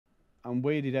I'm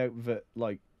weirded out that,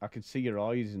 like, I can see your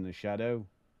eyes in the shadow.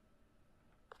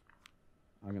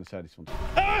 I'm going to say this one.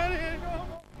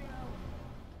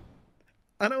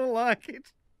 I don't like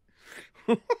it.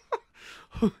 It's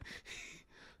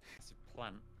a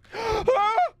plant.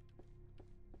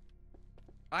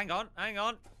 Hang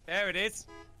on. There it is.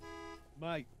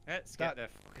 Mate. Let's get the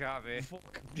fuck out of here.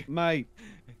 Mate.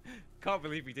 Can't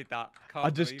believe we did that. I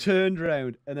just turned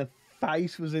around and a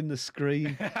face was in the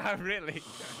screen. Really?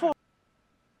 Fuck.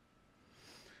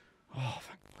 Oh,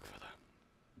 thank God for that.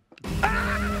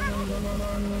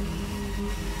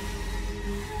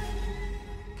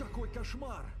 Какой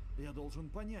кошмар! Я должен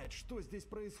понять, что здесь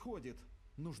происходит.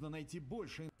 Нужно найти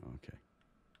больше. Okay.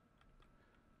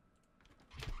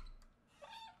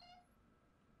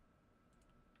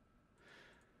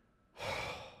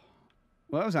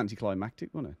 Well, that was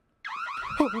anticlimactic, wasn't it?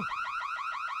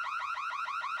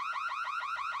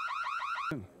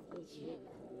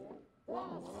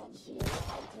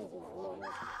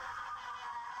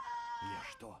 Я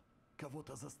что,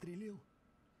 кого-то застрелил?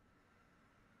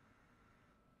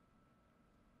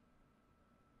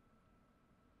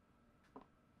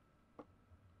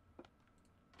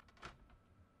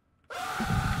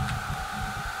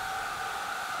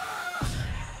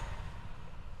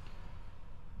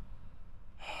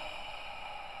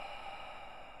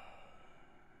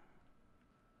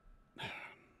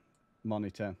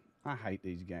 Monitor. I hate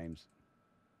these games.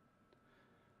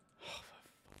 Oh,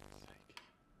 for fuck's sake.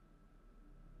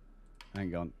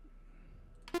 Hang on.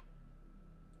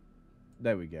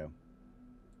 There we go.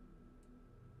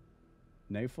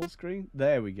 No full screen?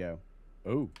 There we go.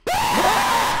 Oh.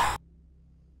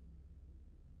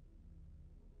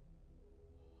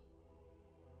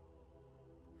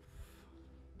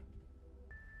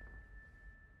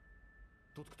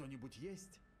 Тут кто-нибудь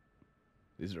есть?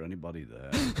 Is there anybody there?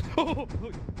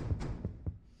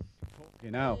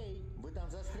 You know. Вы там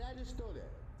застряли, что ли?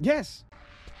 Yes.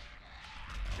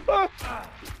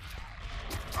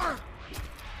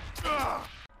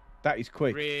 That is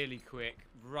quick. Really quick.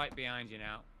 Right behind you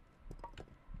now.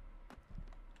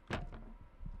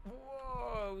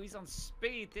 Whoa, he's on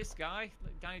speed, this guy.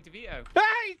 Look, Danny DeVito.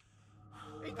 Hey!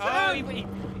 Oh,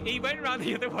 he went around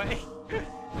the other way.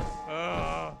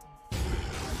 Oh.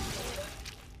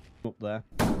 Up there.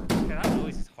 Yeah, that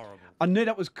noise is horrible. I knew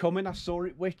that was coming. I saw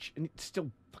it, witch, and it still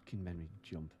fucking made me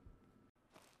jump.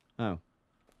 Oh.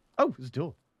 Oh, there's a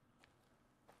door.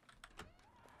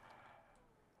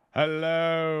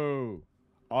 Hello.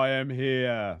 I am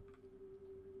here.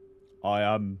 I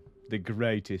am the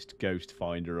greatest ghost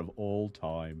finder of all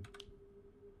time.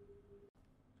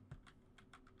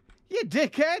 You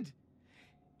dickhead!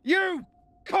 You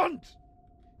cunt!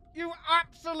 You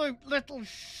absolute little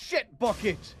shit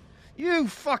bucket! You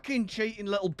fucking cheating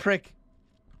little prick!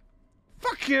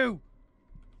 Fuck you!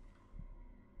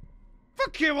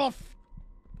 Fuck you off!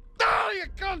 Oh, you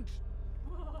cunt!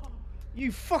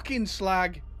 You fucking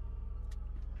slag!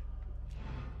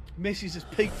 Mrs. has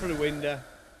peeked through the window.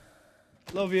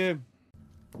 Love you.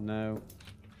 No.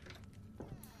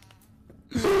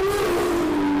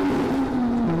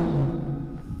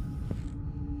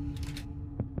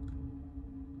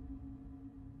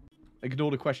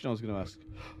 Ignore the question I was going to ask.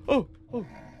 Oh, oh.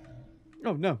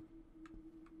 Oh, no.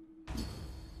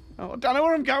 Oh, I don't know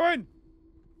where I'm going.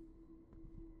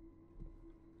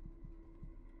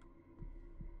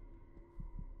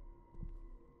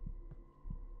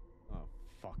 Oh,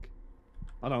 fuck.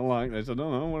 I don't like this. I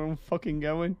don't know where I'm fucking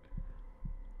going.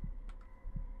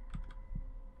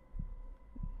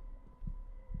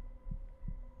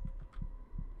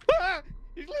 Ah!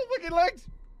 His little fucking legs!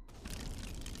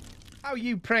 Oh,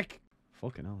 you prick!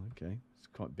 Fucking hell, okay. It's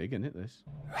quite big, isn't it, this?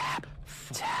 Rap,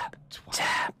 tap,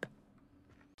 tap.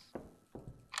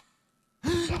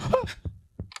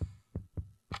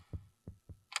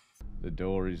 The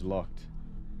door is locked.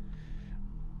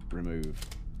 Remove.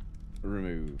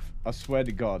 Remove. I swear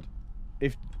to God,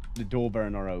 if the door better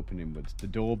not open inwards, the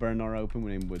door better not open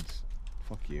inwards,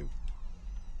 fuck you.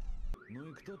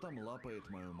 Ну и кто там лапает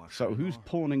мою машину? So who's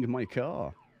pawning my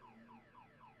car?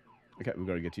 Okay, we've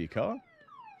got to get to your car.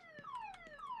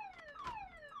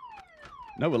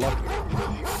 No, we're locked.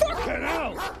 Fucking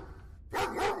hell!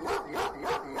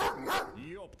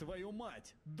 Ёб твою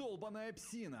мать! Долбаная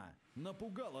псина!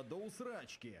 Напугала до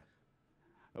усрачки!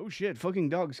 Oh shit, fucking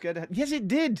dog scared of... Yes, it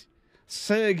did!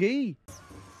 Sergey!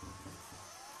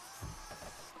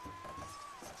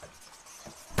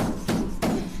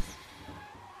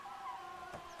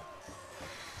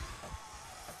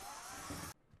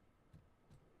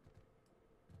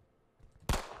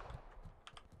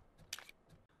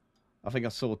 I think I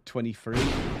saw 23.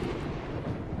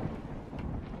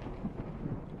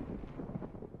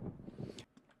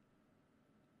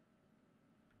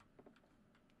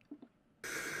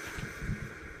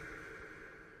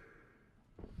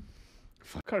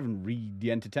 Can't even read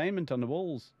the entertainment on the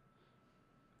walls.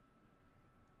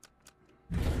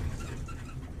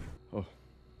 Oh. Oh,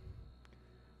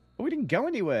 we didn't go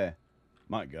anywhere.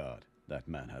 My God, that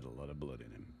man had a lot of blood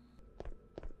in him.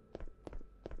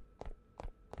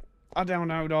 I don't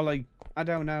know, Dolly. I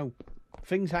don't know.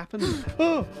 Things happen.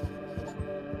 Oh!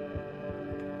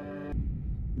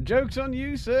 Joke's on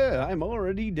you, sir. I'm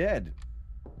already dead.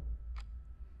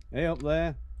 Hey, up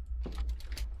there.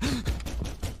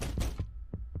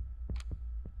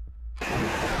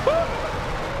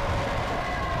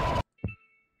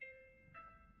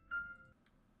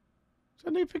 Is that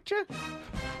a new picture?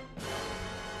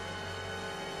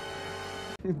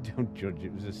 Don't judge,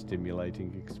 it was a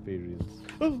stimulating experience.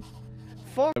 Oh,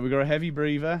 fuck! We got a heavy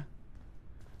breather,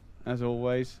 as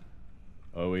always.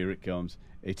 Oh, here it comes.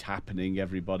 It's happening,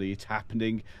 everybody. It's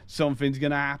happening. Something's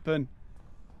gonna happen.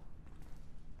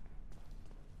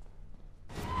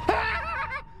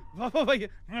 Oh my God.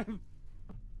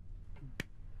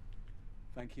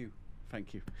 Thank you.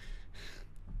 Thank you.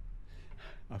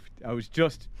 I was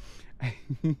just...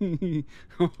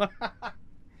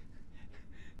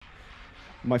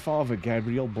 My father,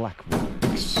 Gabriel Blackwood,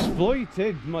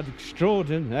 exploited mod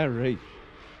extraordinary.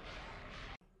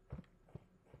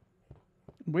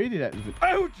 Where did that even...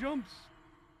 Oh, jumps!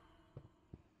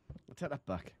 I'll take that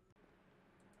back.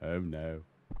 Oh, no.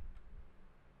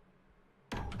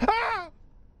 Ah!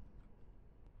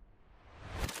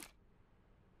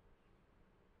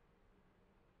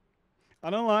 I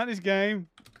don't like this game.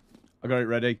 I got it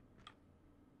ready.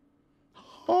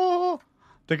 Oh!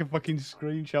 Take a fucking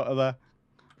screenshot of that.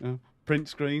 Print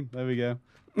screen. There we go.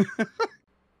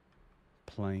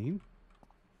 Plane.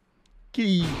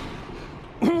 Key.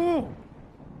 Oh!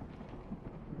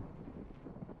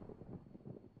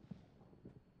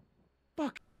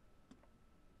 Fuck.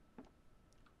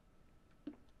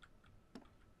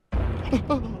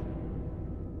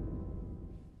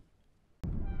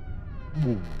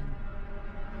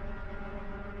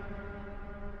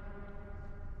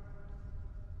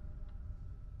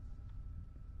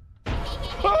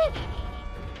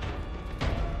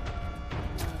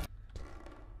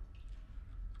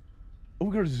 Oh,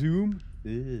 we got a zoom.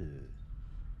 Ew.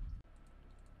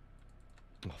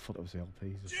 Oh, I thought that was the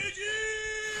LPs.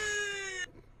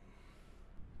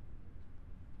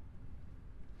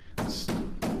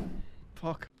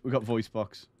 Fuck. We got voice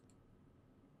box.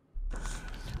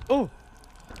 Oh.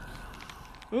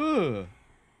 Ugh.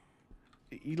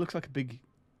 He looks like a big...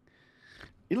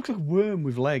 He looks like a worm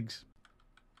with legs.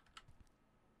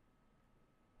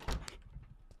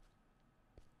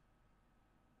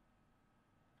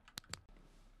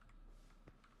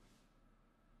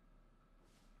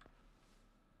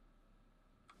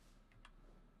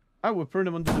 Oh, we're putting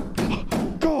him under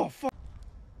the... God, fuck!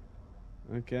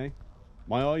 Okay.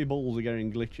 My eyeballs are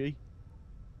getting glitchy.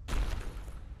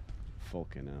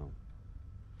 Fucking hell.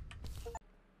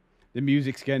 The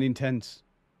music's getting intense.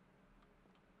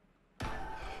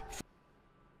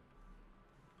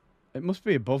 It must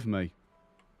be above me.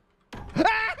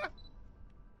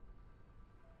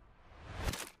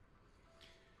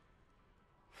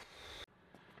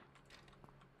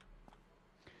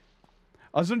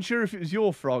 I was unsure if it was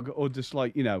your frog or just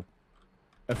like, you know.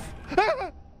 Oh,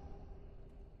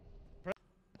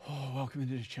 welcome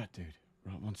into the chat, dude.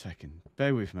 Right, 1 second.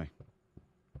 Bear with me.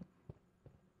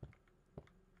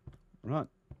 Right.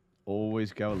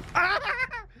 Always go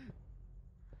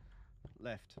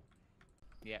left.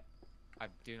 Yeah. I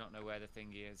do not know where the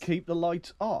thing is. Keep the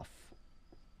lights off.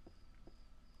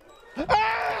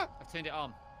 I turned it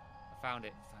on. I found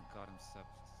it. Thank God I'm so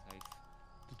safe.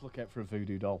 Just look out for a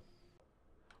voodoo doll.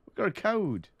 We've got a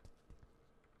code.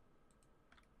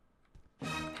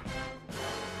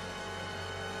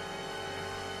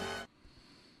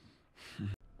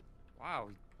 Wow,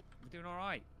 we're doing all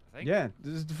right, I think. Yeah,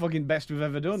 this is the fucking best we've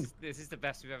ever done. This is the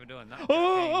best we've ever done. That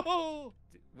Oh!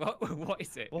 what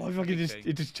is it? Oh, I fucking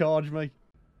it just charged me.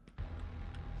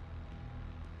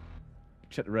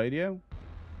 Check the radio.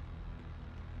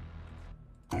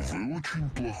 Вы очень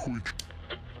плохой.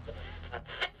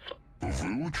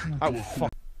 Вы очень Oh, плохой. fuck.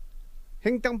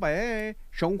 兄弟們，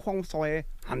上荒水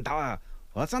很大啊！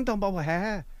我真當冇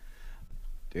係。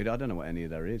Dude, I don't know what any of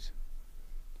there is.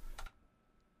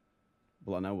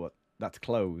 Well, I know what. That's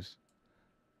close.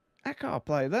 I can't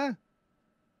play there.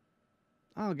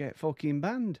 I'll get fucking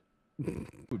banned.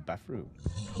 Good bathroom.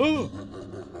 Oh!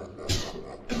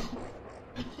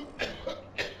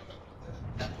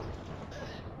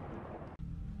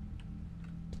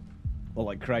 Or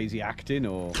like crazy acting,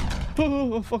 or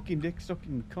oh, fucking dick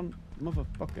sucking cunt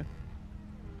motherfucker.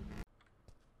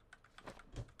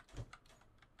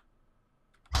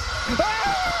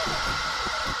 Ah!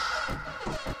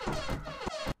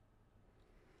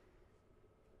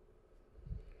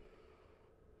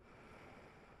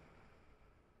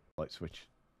 light switch.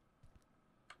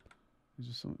 Is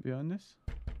there something behind this?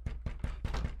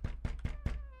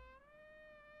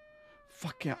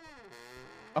 Fuck yeah.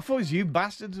 I thought it was you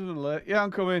bastards who alert. Yeah,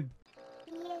 I'm coming.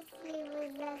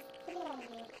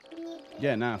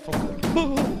 Yeah, nah, fuck it.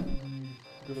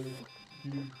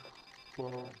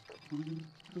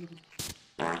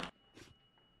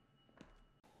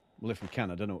 Well, if we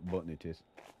can, I don't know what button it is.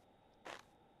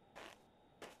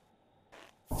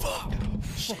 Fuck!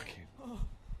 Fucking.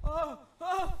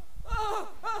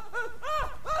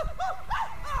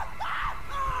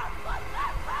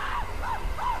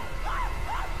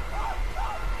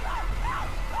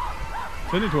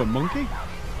 Turn into a monkey?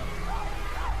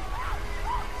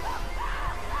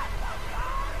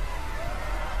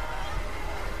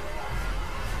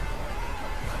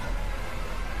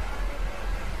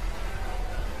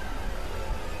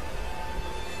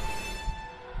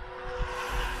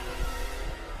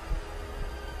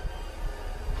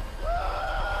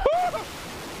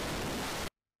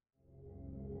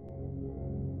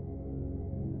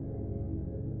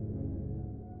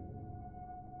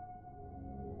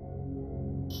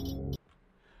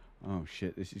 Oh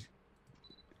shit, this is...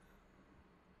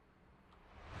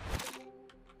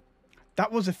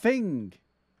 That was a thing!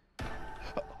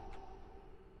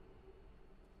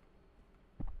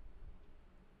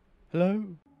 Hello?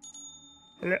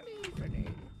 Hello?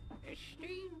 Evening,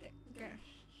 esteemed guests.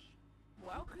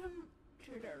 Welcome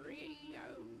to the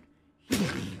re-owned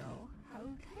Cecil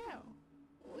Hotel.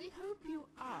 We hope you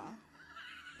are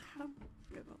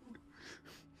comfortable.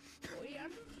 We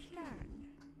understand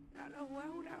that the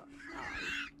world outside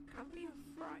can be a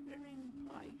frightening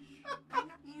place, and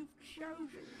that you've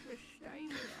chosen to stay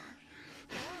with us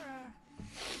for a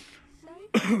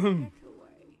safe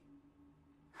getaway.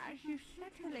 As you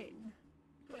settle in,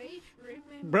 please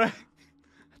remember... Bruh.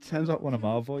 That sounds like one of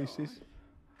our voices.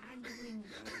 And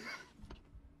windows.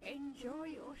 Enjoy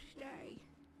your stay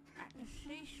at the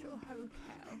Cecil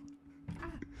Hotel.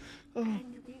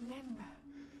 And remember,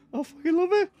 I fucking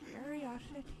love it.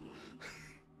 curiosity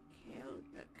killed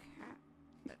the cat,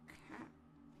 the cat,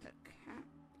 the cat.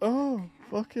 Oh,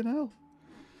 fucking hell.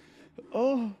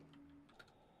 Oh.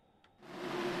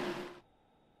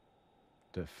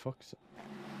 The fuck's...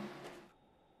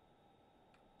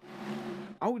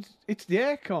 Oh, it's the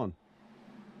aircon.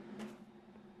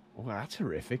 Oh, that's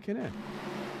horrific, isn't it?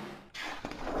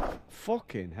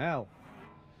 Fucking hell.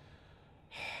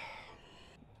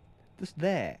 Just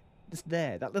there. Just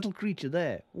there. That little creature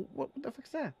there. What the fuck's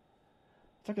that?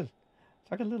 It's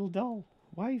like a little doll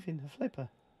waving a flipper.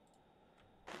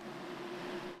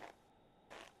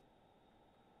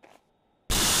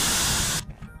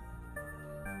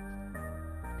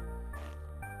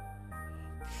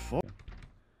 Fuck.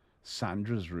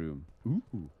 Sandra's room.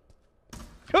 Ooh.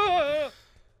 Ah!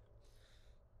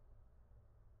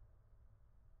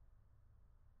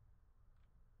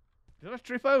 Did I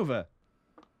trip over?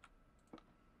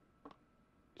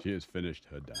 She has finished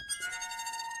her dance.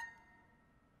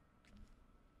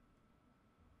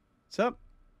 What's up?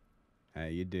 How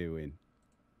you doing?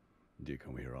 Do you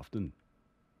come here often?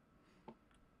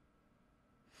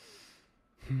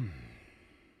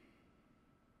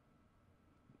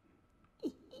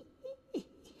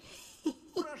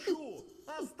 Прошу,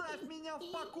 оставь меня в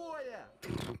покое!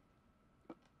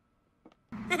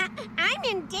 I'm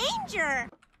in danger!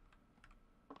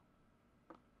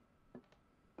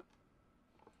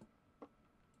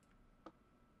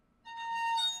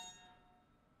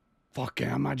 Fucking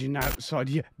imagine outside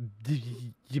your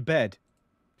bed.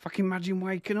 Fucking imagine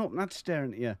waking up and that's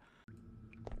staring at you.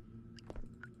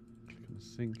 Click on the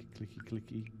sink, clicky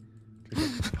clicky.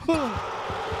 Click on...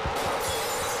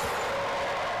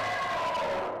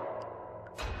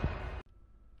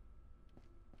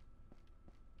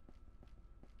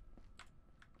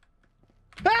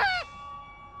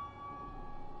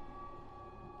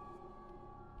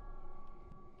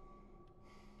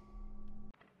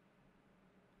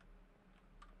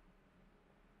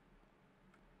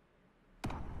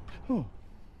 Oh,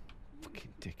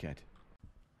 fucking dickhead.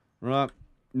 Right,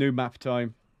 new map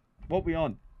time. What we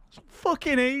on? It's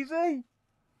fucking easy.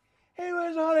 It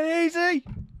was not easy.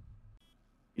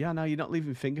 Yeah, no, you're not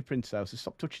leaving fingerprints out, so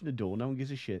stop touching the door. No one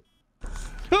gives a shit.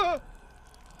 I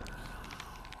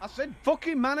said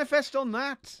fucking manifest on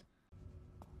that.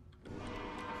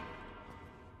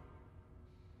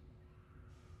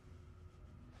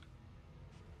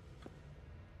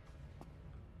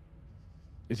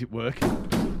 Is it working?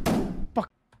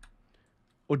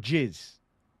 Or jizz.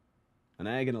 And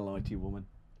I ain't gonna lie to you, woman.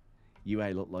 You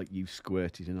ain't look like you've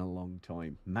squirted in a long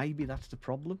time. Maybe that's the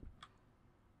problem.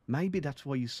 Maybe that's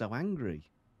why you're so angry.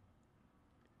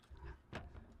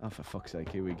 Oh, for fuck's sake,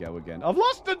 here we go again. I've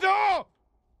lost the door!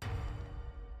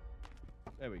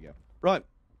 There we go. Right.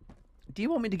 Do you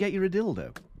want me to get you a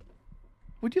dildo?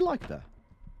 Would you like that?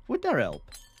 Would that help?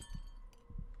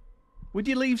 Would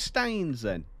you leave stains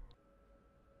then?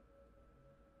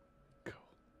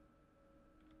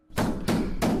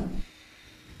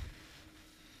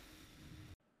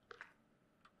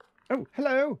 Oh,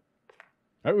 hello.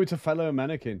 Oh, it's a fellow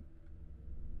mannequin.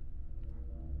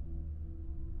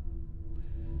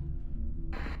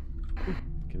 Ooh,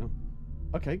 get on.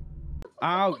 Okay.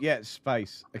 Oh, yeah,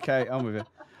 space. Okay, I'm with you.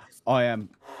 I am.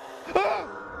 Ah!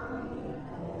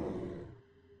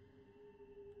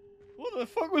 What the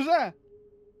fuck was that?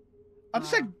 I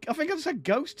think I just had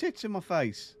ghost tits in my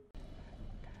face.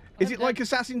 Is it like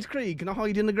Assassin's Creed? Can I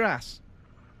hide in the grass?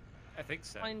 I think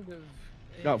so. Kind of.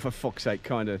 Oh, for fuck's sake,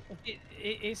 kind of.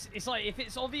 It's like, if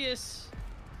it's obvious,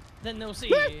 then they'll see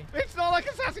No, you. it's not like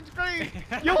Assassin's Creed!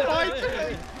 You're lying to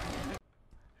me!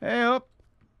 Hey up!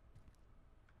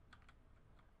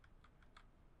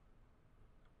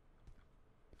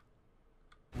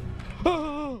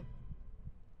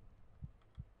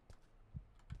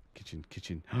 Kitchen,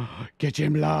 kitchen.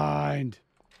 Kitchen blind!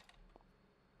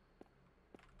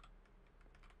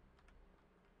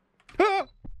 Ah!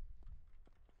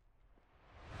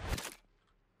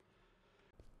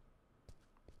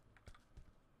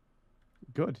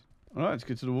 Good. All right, let's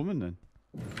get to the woman then.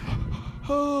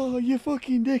 Oh, you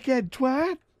fucking dickhead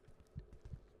twat! Are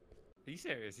you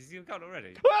serious? He's gone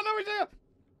already? Oh, no, he's here!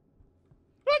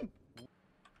 Run!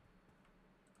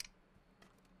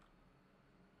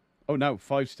 Oh no,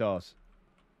 5 stars.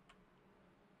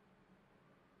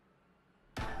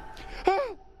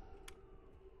 Ah!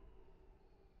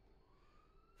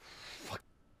 Fuck.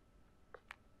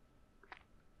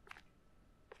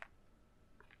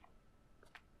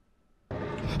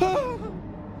 Ah!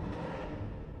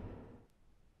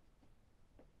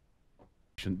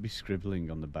 Shouldn't be scribbling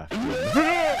on the bathroom.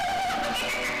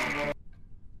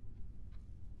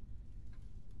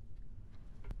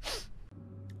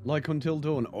 Like Until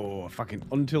Dawn. Oh, fucking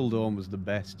Until Dawn was the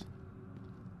best.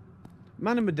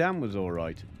 Man and Madame was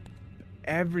alright.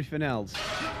 Everything else.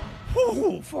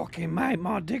 Oh, fucking mate,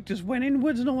 my dick just went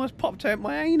inwards and almost popped out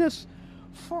my anus.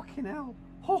 Fucking hell.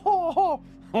 Ho ho ho.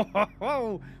 Ho ho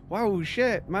ho. Wow,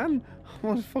 shit, man. I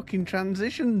was fucking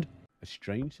transitioned. A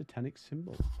strange satanic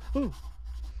symbol. Oh,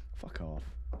 fuck off.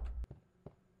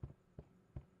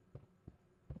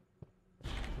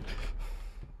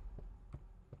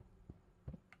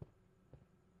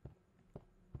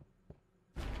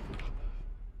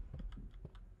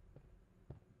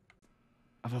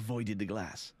 I've avoided the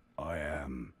glass. I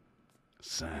am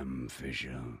Sam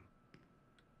Fisher.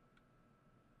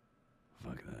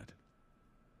 Fuck that.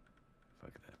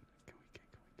 Fuck that. Can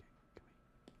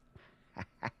we?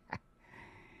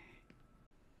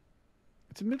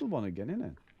 It's a middle one again, isn't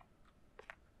it?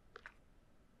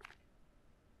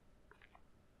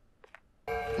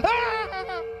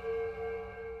 Ah!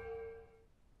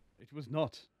 It was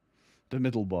not the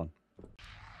middle one.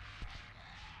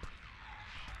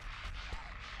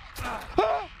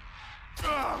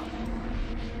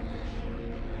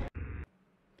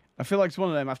 I feel like it's one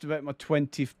of them after about my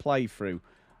 20th playthrough.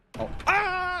 Oh.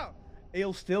 Ah!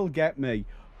 He'll still get me.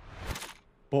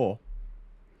 But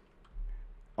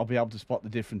I'll be able to spot the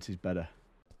differences better.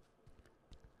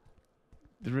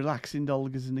 The relaxing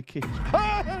dolgers in the kitchen.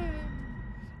 Ah!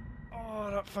 Oh,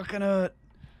 that fucking hurt.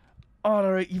 Oh, that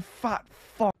hurt, you fat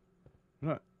fuck.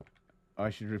 Right.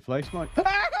 I should replace my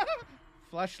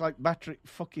flashlight battery.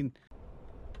 Fucking.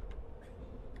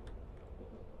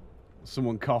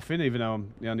 Someone coughing, even though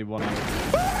I'm the only one. What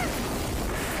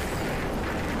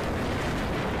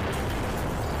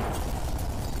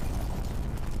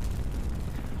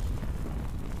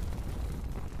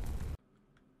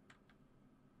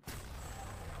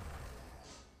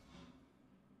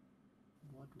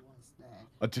was that?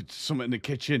 I did something in the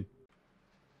kitchen.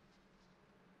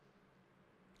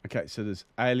 Okay, so there's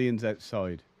aliens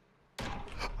outside.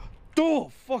 Oh,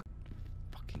 fuck.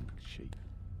 Fucking sheep.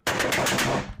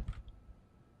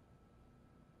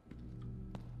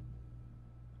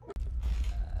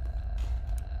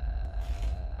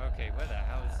 Okay, where the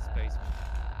hell is this basement?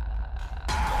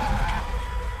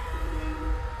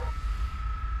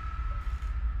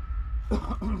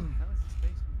 How is this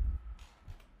basement?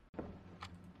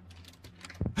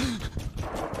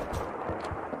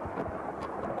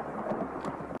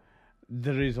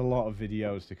 There is a lot of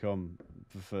videos to come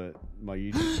for my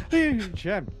YouTube.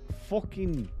 Jam,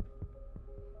 fucking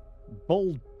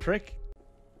bald prick.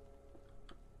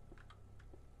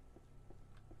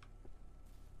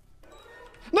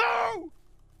 No!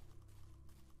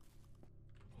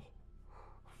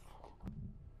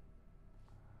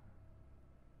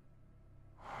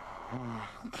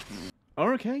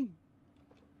 Oh, okay.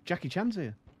 Jackie Chan's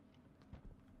here.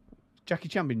 Jackie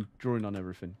Chan been drawing on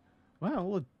everything.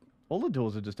 Wow, all the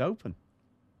doors are just open.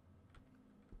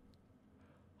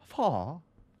 Far.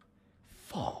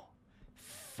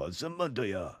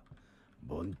 Fuzzamadaya.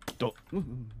 Wrong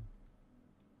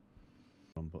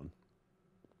button.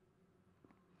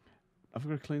 Have I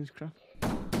got to clean this crap?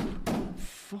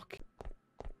 Fuck.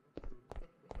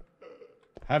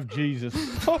 Have Jesus.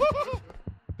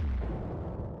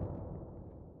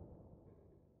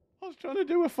 I was trying to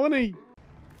do a funny.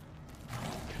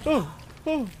 Oh.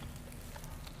 Oh.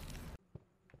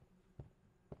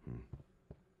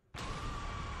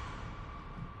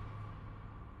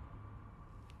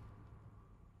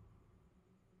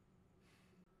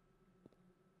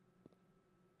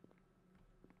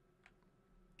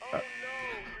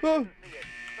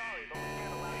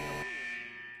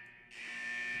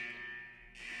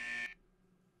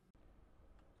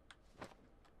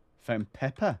 Found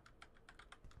Pepper.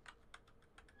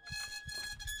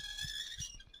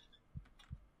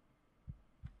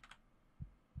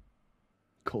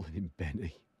 Calling him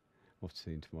Benny. What to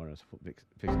see him tomorrow? So put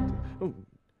Vixen. Oh.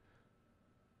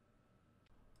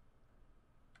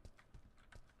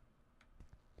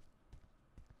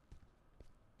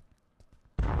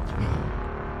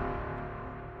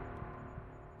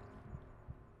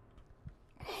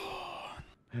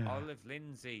 Olive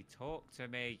Lindsay, talk to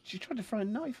me. She tried to throw a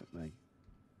knife at me.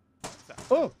 That...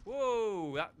 Oh!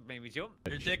 Whoa, that made me jump.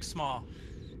 Your dick's small.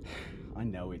 I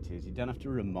know it is. You don't have to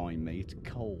remind me. It's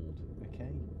cold,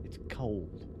 okay? It's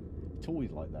cold. It's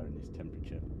always like that in this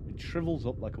temperature. It shrivels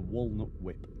up like a walnut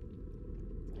whip.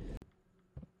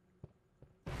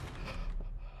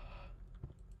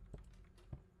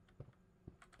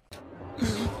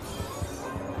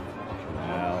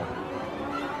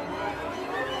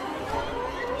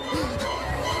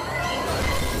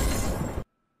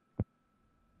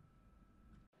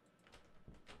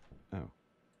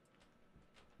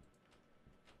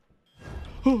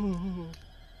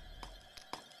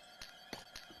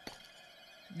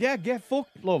 Yeah, get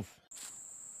fucked, love.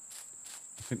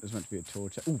 I think there's meant to be a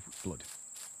torch. Ooh, blood.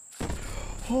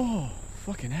 Oh,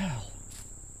 fucking hell.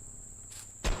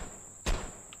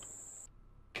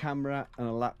 Camera and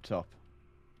a laptop.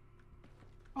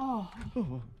 Oh,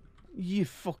 you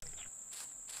fuck.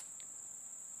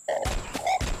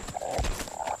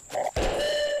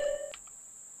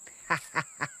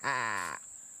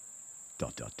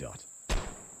 Dot, dot, dot.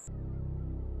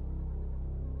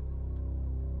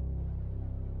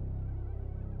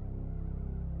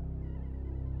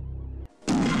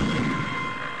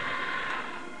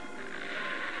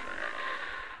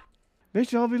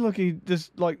 Bitch, I'll be lucky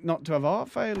just, like, not to have heart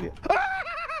failure.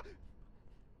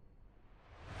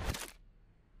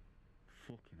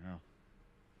 Fucking hell.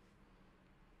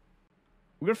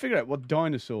 We're gonna figure out what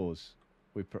dinosaurs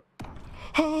we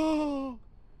How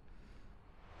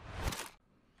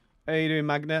you doing,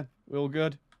 Magna? We all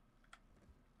good?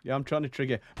 Yeah, I'm trying to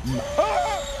trigger.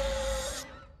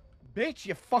 Bitch,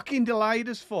 you fucking delayed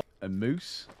as fuck. A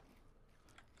moose.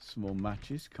 Small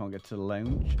matches. Can't get to the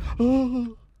lounge.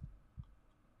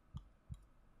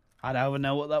 I don't even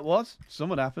know what that was.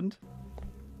 Something happened.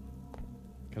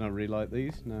 Can I relight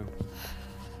these? No.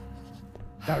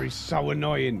 That is so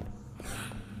annoying.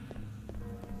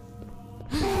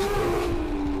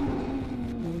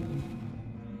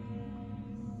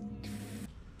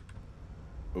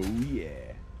 Oh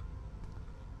yeah.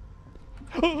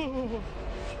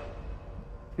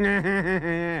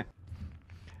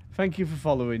 Thank you for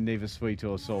following, neither sweet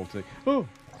or salty. Oh.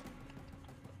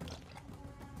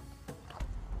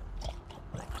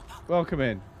 Welcome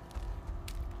in.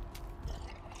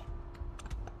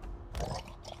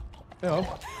 Hello.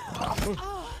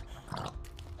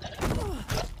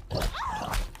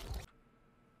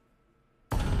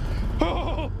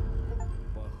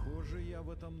 Похоже, я в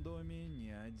этом доме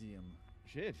не один.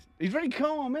 Shit. He's very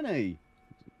calm, isn't he?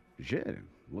 Shit.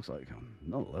 Looks like I'm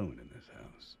not alone in this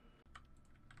house.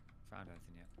 Found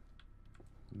anything yet?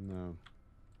 No.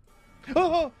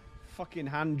 Oh! Fucking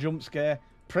hand jump scare.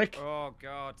 Prick. Oh,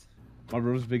 God. My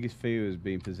brother's biggest fear is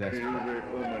being possessed.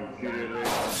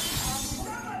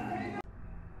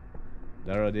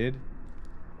 There I did.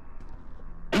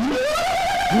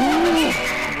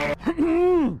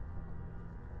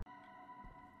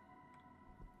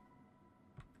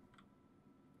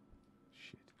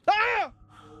 Shit. Ah!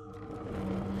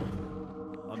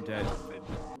 I'm dead.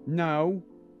 No.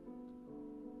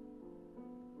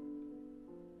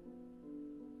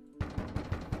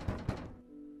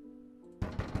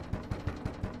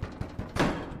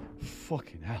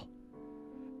 Fucking hell.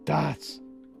 That's...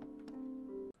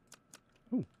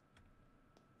 Ooh.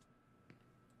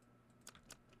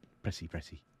 Pressy,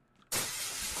 pressy.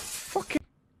 Fucking.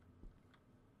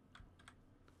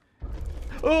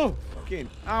 Oh, fucking.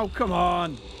 Oh, come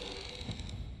on.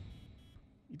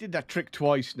 You did that trick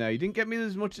twice now. You didn't get me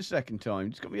as much the second time.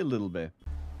 Just got me a little bit.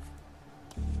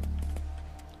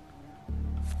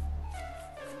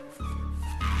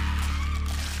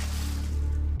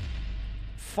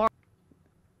 Fuck.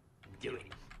 Do it.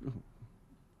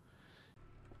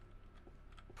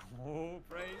 Oh,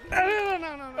 Brady. No.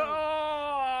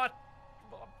 Oh,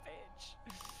 what a bitch.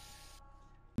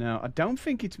 No, I don't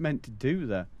think it's meant to do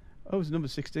that. Oh, it's number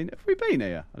 16. Have we been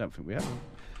here? I don't think we have.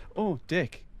 Oh,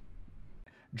 dick.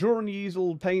 Draw on the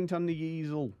easel, paint on the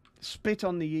easel, spit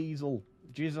on the easel,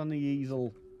 jizz on the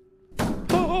easel.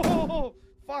 Oh,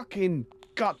 fucking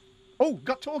got. Oh,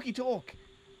 got talky talk.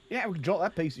 Yeah, we can drop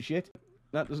that piece of shit.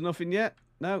 That there's nothing yet.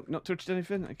 No, not touched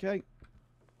anything. Okay.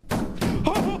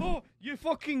 Oh, you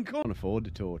fucking can't afford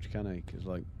the torch, can I? Because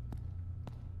like,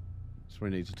 that's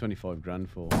what he needs a 25 grand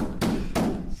for.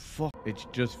 Fuck, it's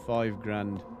just 5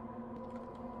 grand.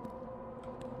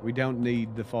 We don't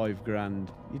need the 5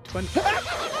 grand. You 20.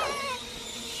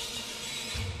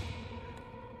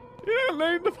 You don't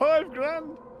need the 5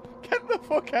 grand. Get the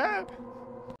fuck out.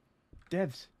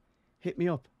 Devs, hit me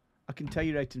up. I can tell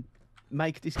you how to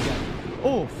make this game.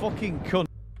 Oh, fucking cunt.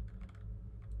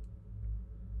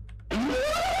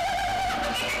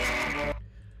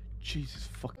 Jesus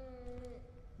fuck.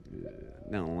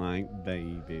 Don't like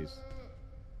babies.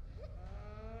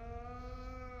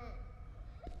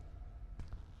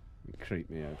 You creep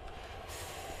me out.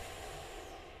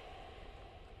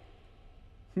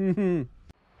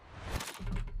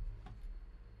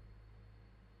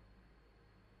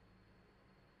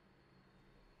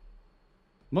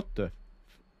 What the?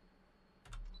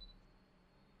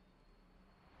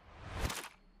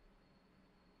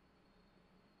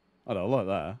 I don't like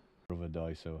that. Brother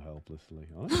die so helplessly.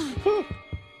 Huh?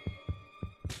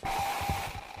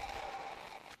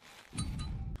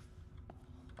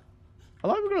 I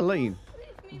like we're gonna lean.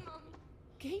 Leave me, Mummy.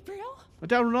 Gabriel? I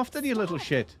don't run off then, you little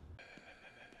shit.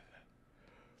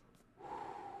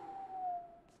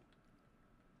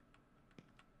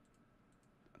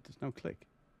 There's no click.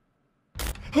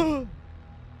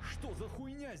 Что за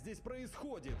хуйня здесь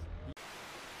происходит?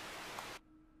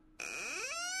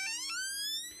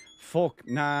 Fuck,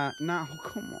 nah,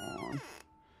 come on.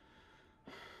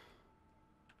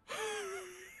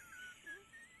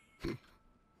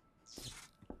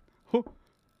 Oh.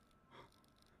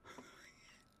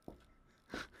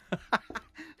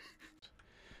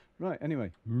 Right,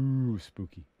 anyway. Ooh,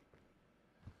 spooky.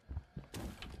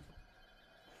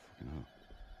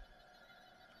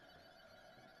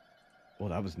 Oh,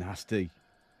 that was nasty.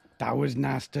 That was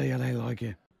nasty, I don't like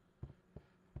it.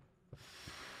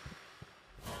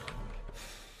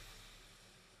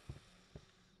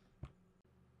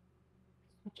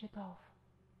 Switch it off.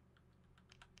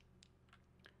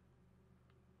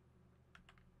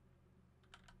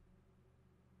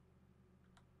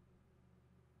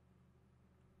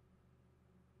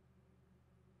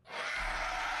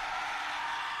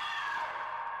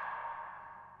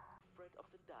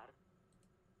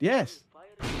 Yes.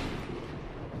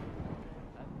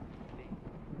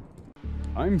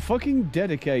 I'm fucking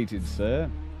dedicated,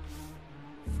 sir.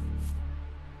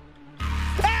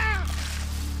 Ah!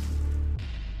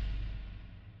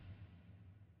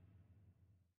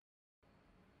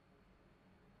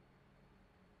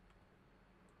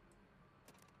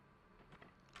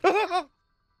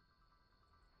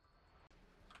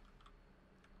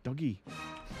 Doggy.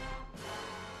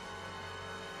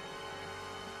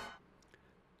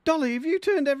 Dolly, have you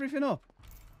turned everything up?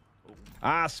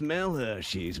 I smell her.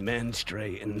 She's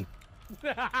menstruating.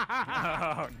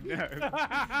 Oh, no.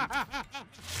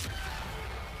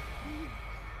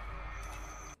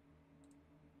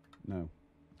 No.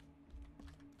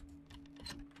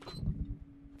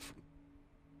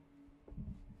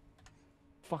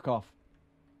 Fuck off.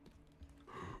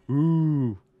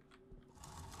 Ooh.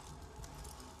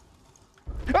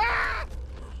 Ah!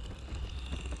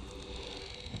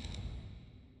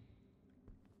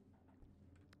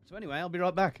 So anyway, I'll be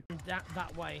right back.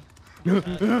 That way.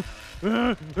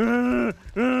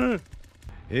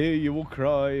 Here you will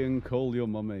cry and call your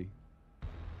mummy.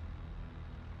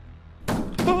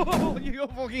 Oh, you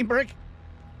fucking brick!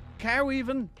 Cow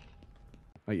even?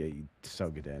 Oh yeah, you'd so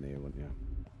get down here, wouldn't you?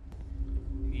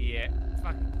 Yeah.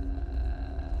 Fuck.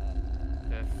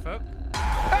 The fuck?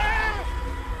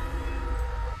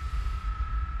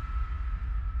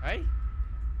 Hey?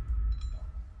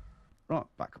 Right,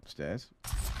 back upstairs.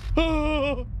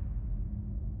 I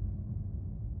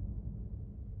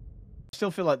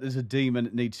still feel like there's a demon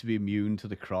that needs to be immune to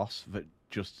the cross that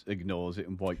just ignores it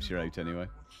and wipes you out anyway.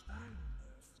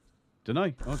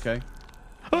 Dunno. Okay.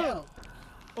 Oh!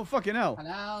 Oh, fucking hell.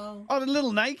 Hello? Oh, the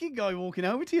little naked guy walking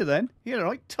over to you then. You're a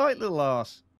right tight little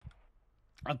arse.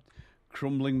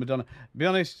 Crumbling Madonna. Be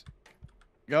honest,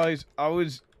 guys, I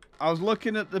was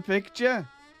looking at the picture.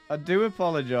 I do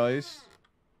apologise.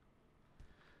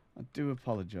 I do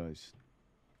apologise.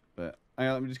 But hang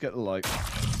on, let me just get the light.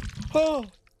 Oh,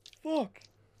 fuck.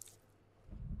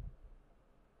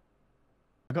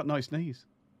 I got nice knees.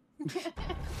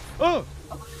 Oh!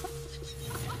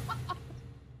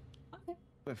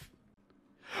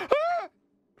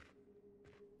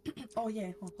 Oh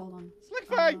yeah, hold on. Slick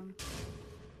fight!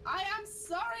 I am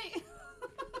sorry!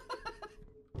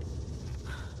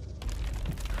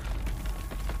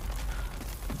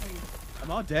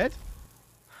 Am I dead?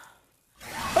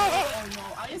 Oh no,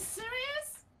 are you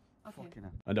serious? Okay.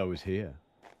 And I was here.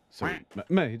 So it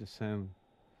made a sound.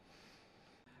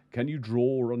 Can you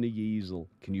draw on the easel?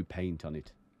 Can you paint on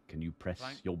it? Can you press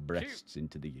your breasts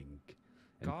into the ink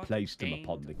and place them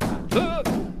upon the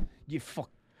canvas? You fuck.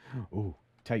 Oh,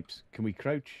 tapes. Can we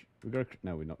crouch?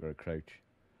 No, we're not going to crouch.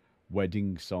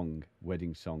 Wedding song,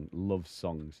 love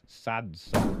songs, sad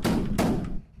songs.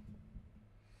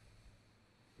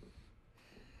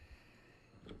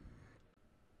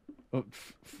 Oh,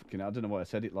 fucking, I don't know why I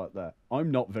said it like that.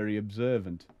 I'm not very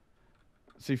observant.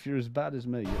 See, if you're as bad as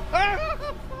me, you're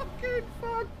fucking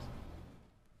fucked.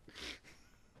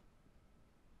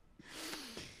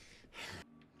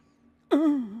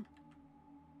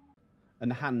 And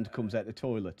the hand comes out the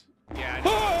toilet. Yeah.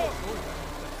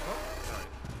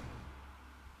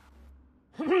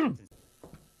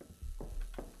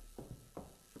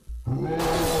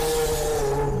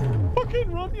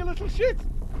 Fucking run, you little shit!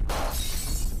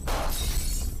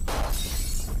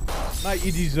 Mate,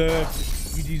 you deserve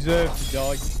to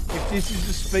die. If this is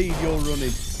the speed you're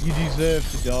running, you deserve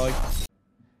to die.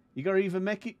 You gotta either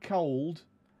make it cold,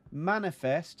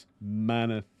 manifest,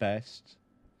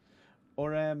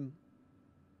 or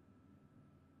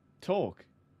talk.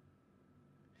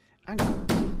 And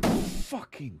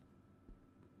fucking.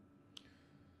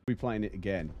 We're playing it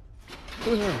again.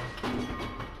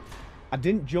 I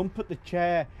didn't jump at the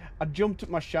chair. I jumped at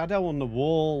my shadow on the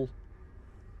wall.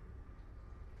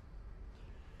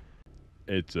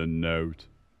 It's a note.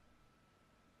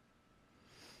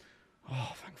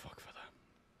 Oh, thank fuck for that.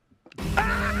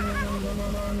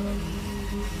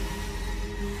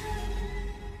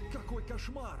 Какой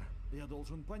кошмар! Я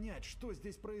должен понять, что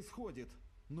здесь происходит.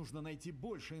 Нужно найти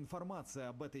больше информации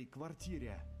об этой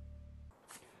квартире.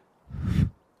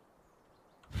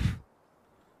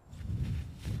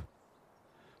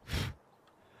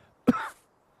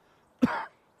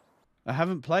 I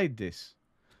haven't played this,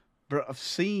 but I've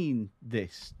seen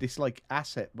this like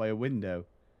asset by a window.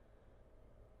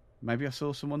 Maybe I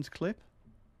saw someone's clip.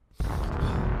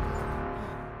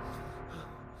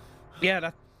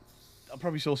 Yeah, I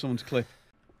probably saw someone's clip.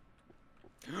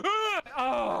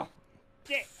 Oh,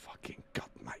 shit. Fucking God,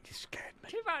 mate, you scared me.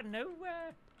 Came out of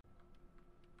nowhere.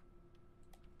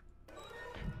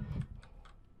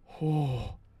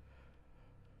 Oh.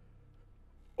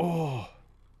 Oh.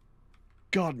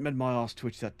 God, made my ass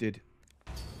twitch, that did.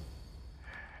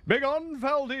 Big on,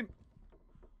 Feldin!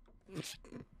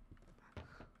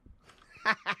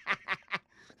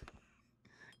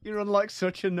 You run like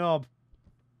such a knob.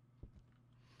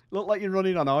 Look like you're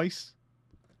running on ice.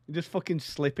 You're just fucking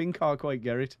slipping, can't quite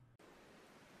get it.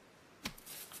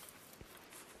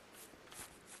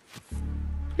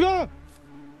 Ah!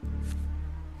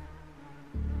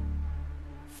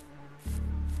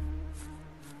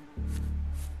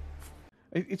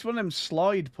 It's one of them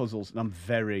slide puzzles, and I'm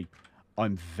very,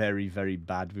 very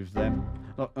bad with them.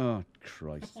 Oh,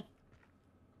 Christ.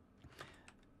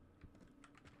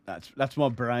 That's my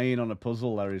brain on a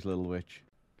puzzle, Larry's little witch.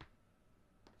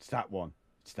 It's that one.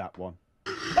 It's that one.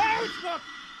 Oh, it's not!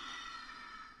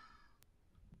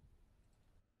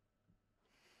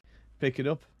 Pick it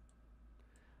up.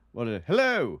 What is it?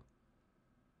 Hello!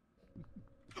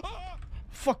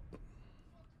 Fuck!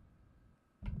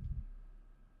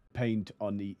 Paint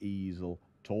on the easel.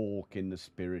 Talk in the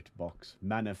spirit box.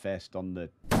 Manifest on the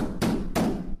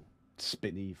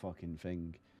spinny fucking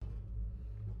thing.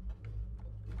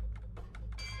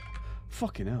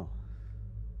 Fucking hell.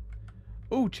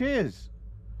 Oh, cheers.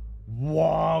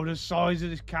 Wow, the size of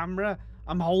this camera.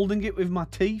 I'm holding it with my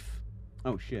teeth.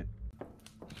 Oh, shit.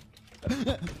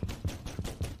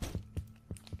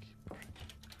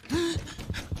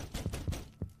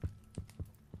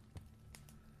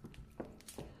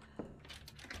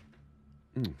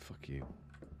 Fuck you.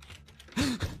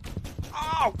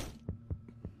 Oh!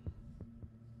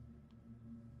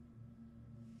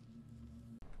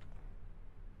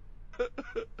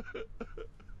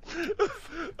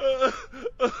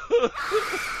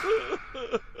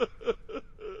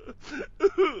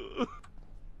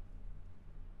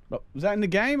 What, was that in the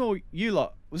game or you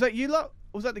lot? Was that you lot?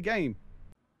 Or was that the game?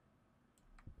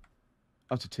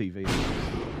 That's a TV.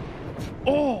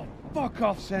 Oh, fuck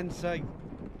off, Sensei.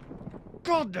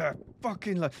 God, they're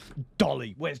fucking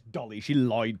Dolly, where's Dolly? She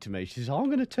lied to me. She says, I'm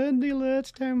going to turn the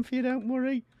alerts down for you, don't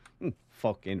worry.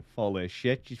 Fucking full of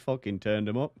shit. She's fucking turned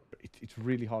them up. It's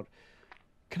really hard.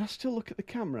 Can I still look at the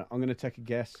camera? I'm going to take a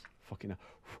guess. Fucking hell.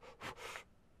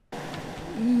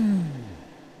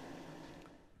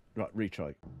 Right,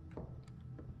 retry.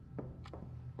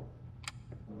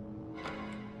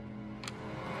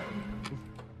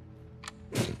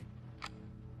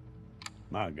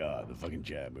 My God, the fucking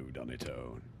chair moved on its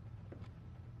own.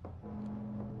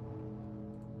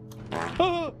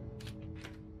 Ah!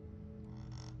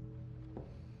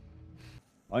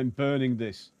 I'm burning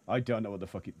this. I don't know what the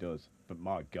fuck it does, but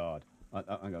my God.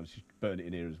 I'm going to just burn it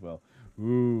in here as well.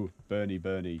 Ooh, Bernie,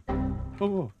 Bernie.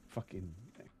 Oh, fucking.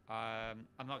 I'm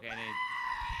not getting in.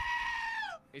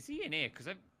 Is he in here? Because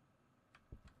I'm...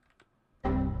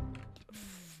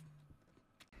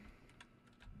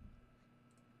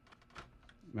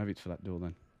 Maybe it's for that door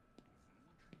then.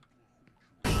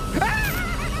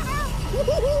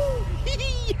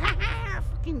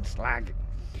 Fucking slag.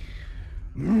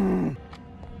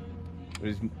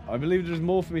 I believe there's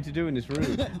more for me to do in this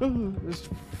room. There's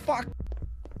fuck.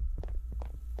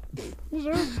 What's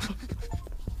there?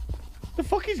 The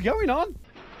fuck is going on?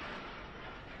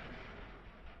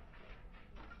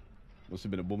 Must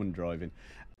have been a woman driving.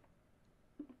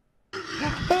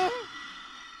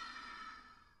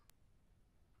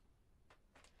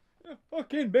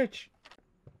 Fucking bitch.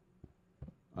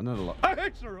 I know the lot.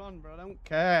 Lights are on, bro. I don't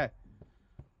care.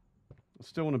 I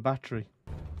still want a battery.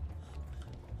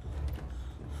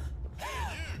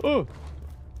 Oh!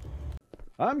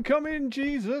 I'm coming,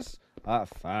 Jesus. I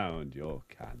found your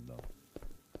candle.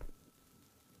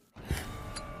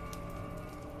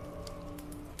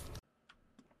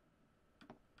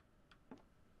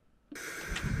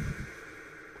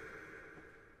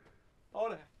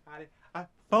 Oh, I had it. I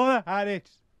thought I had it.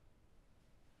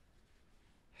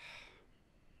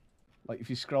 Like, if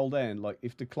you scroll down, like,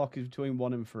 if the clock is between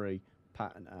 1 and 3,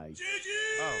 pattern A.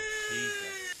 Oh,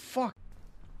 Jesus. Fuck.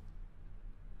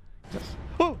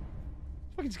 Oh!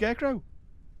 Fucking scarecrow.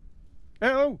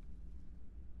 Hello.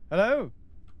 Hello.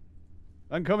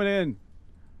 I'm coming in.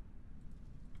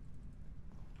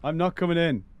 I'm not coming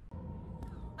in.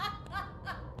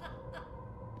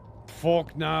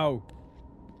 Fuck no.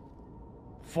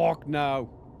 Fuck no.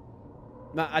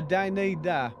 Nah, I don't need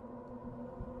that.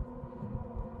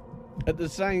 At the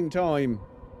same time,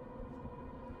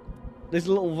 this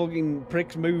little fucking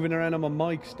prick's moving around on my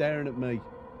mic staring at me.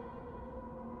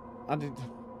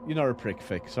 You're not a prick,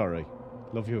 Fick. Sorry.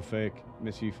 Love you, Fick.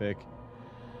 Miss you, Fick.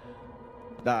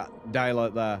 That day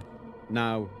like that.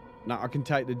 No. No, I can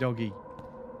take the doggy.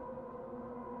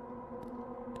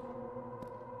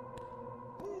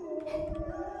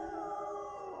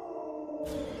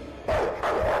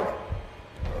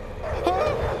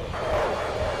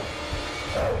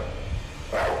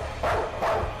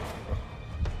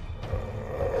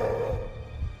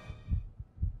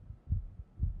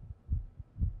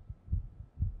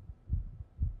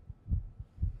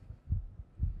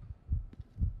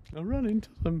 I'll run into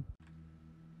them.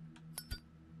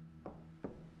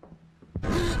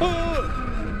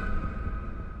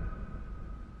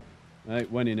 It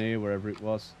went in here, wherever it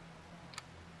was.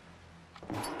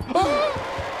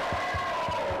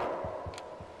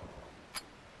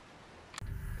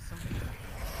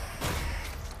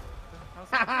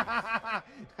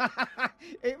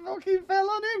 It fucking fell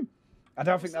on him. I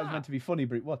don't think that was meant to be funny,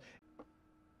 but it was.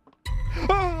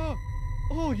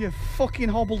 Oh, you fucking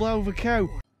hobbled over cow.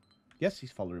 Yes,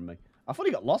 he's following me. I thought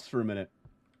he got lost for a minute.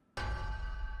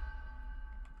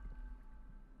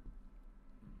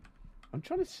 I'm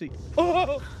trying to see.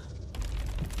 Oh!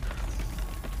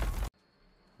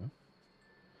 I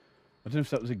don't know if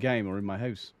that was a game or in my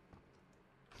house.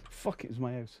 Fuck, it was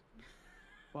my house.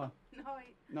 What?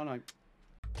 No. No.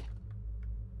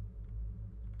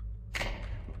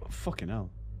 Fucking hell.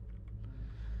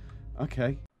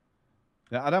 Okay.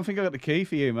 Yeah, I don't think I got the key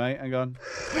for you, mate. Hang on.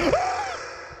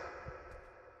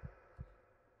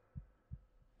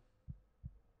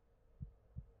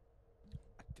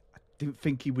 I didn't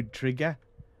think he would trigger.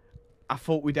 I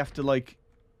thought we'd have to, like,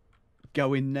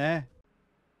 go in there.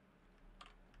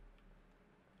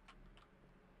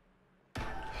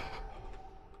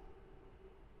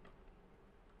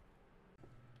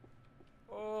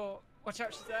 Oh, watch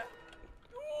out, she's there.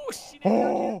 Oh, she did.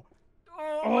 Oh!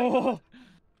 Oh!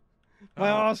 My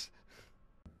arse!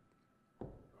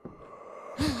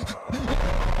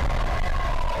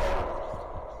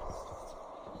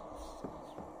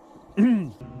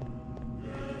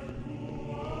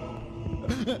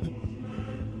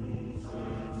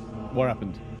 What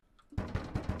happened?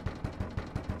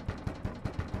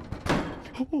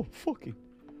 Oh, fucking.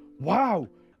 Wow!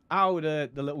 Ow, the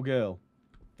little girl.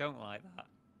 Don't like that.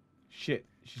 Shit,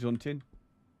 she's hunting.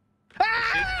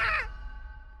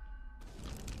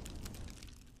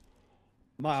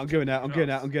 Mate, I'm going out, I'm going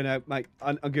out, I'm going out, mate.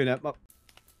 I'm going out.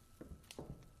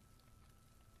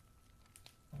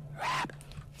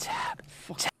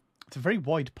 Fuck. It's a very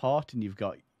wide part and you've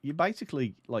got... You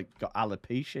basically, like, got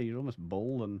alopecia. You're almost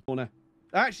bald and...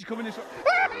 Ah, she's coming this way.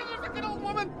 Ah, there's a fucking old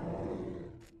woman!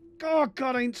 Oh,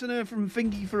 God, I ain't seen her from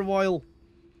Thingy for a while.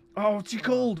 Oh, what's she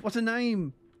called? What's her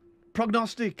name?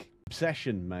 Prognostic.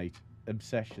 Obsession, mate.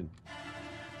 Obsession.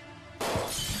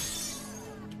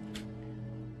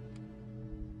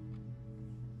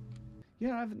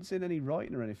 Yeah, I haven't seen any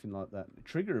writing or anything like that.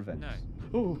 Trigger events.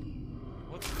 No. Oh.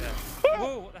 What's that?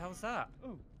 Whoa, what the hell's that?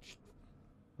 Oh.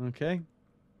 Okay.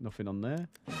 Nothing on there.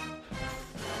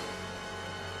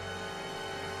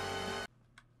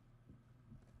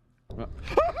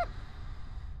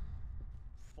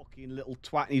 Fucking little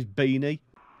twat in his beanie.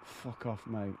 Fuck off,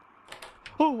 mate.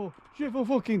 Oh, shit for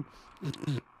fucking...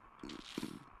 I'm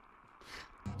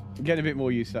getting a bit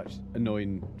more used to that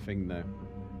annoying thing now.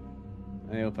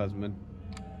 Any help, Asman?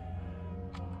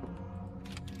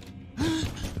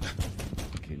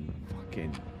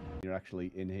 Fucking. You're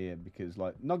actually in here because,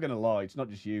 like, not gonna lie, it's not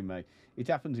just you, mate. It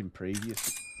happens in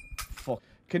previous. Fuck.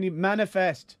 Can you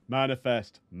manifest?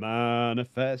 Manifest.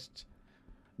 Manifest.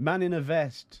 Man in a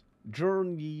vest. Draw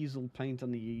on the easel, paint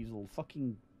on the easel.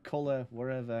 Fucking colour,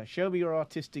 wherever. Show me your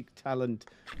artistic talent.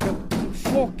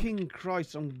 Fucking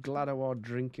Christ, I'm glad I was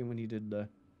drinking when you did that.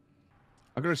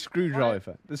 I got a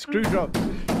screwdriver. The screwdriver.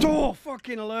 Door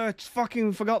fucking alerts.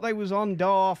 Fucking forgot they was on.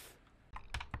 Dorf.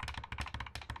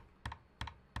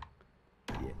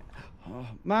 Yeah. Oh,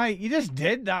 mate, you just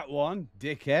did that one,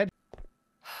 dickhead.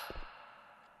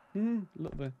 A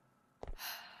little bit.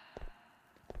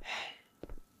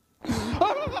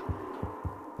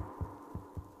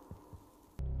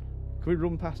 Can we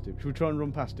run past him? Should we try and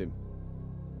run past him?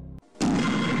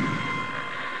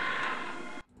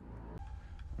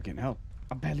 Fucking hell.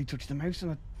 I barely touched the mouse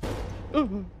and I...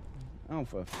 Oh,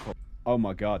 for fuck. Oh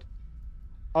my god.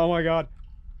 Oh my god.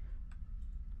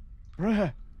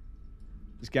 Bruh.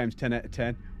 This game's 10 out of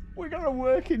 10. We got a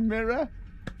working mirror.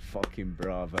 Fucking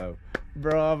bravo.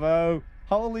 Bravo.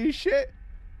 Holy shit.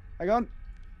 Hang on.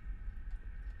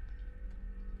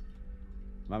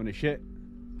 I'm having a shit.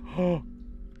 Oh.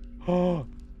 Oh.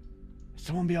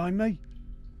 Someone behind me.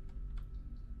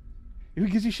 Who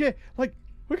gives a shit? Like,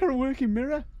 we got a working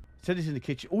mirror. It said it's in the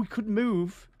kitchen. Oh, it couldn't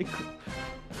move. It could...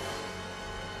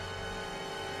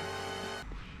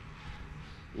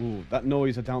 Ooh, that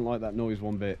noise, I don't like that noise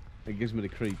one bit. It gives me the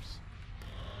creeps.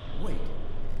 Wait.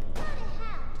 What the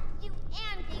hell? You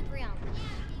and Gabriel.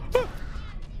 Oh!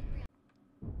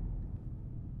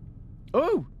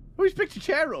 Oh, he's picked a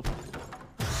chair up.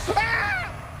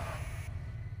 Ah!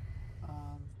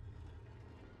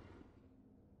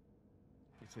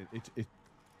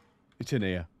 It's in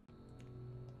here.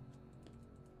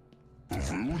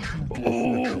 Вы очень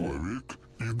плохой человек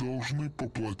и должны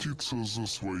поплатиться за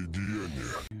свои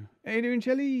деяния. How you doing,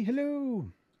 Shelly?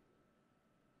 Hello.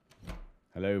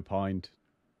 Hello, Pint.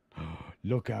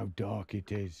 Look how dark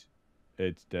it is.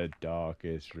 It's the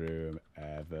darkest room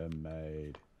ever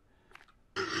made.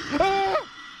 Ah!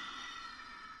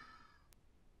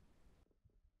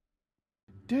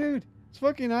 Dude, it's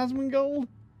fucking Asmongold.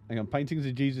 Hang on, paintings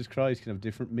of Jesus Christ can have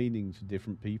different meanings for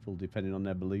different people depending on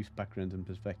their beliefs, backgrounds, and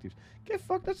perspectives. Get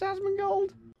fucked, that's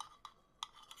Asmongold.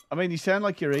 I mean, you sound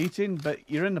like you're eating, but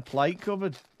you're in the plate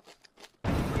cupboard.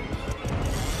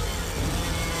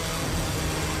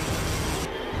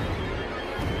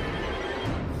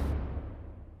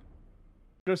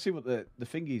 Go see what the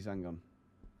thingy's. Hang on.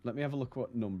 Let me have a look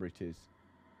what number it is.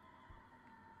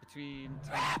 Between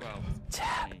 10 and 12.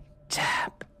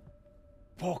 Tap.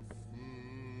 Fuck.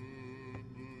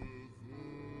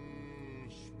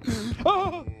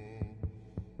 Oh!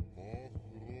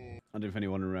 I don't know if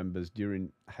anyone remembers,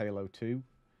 during Halo 2,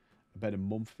 about a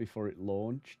month before it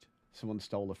launched, someone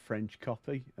stole a French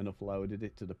copy and uploaded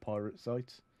it to the pirate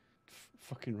sites.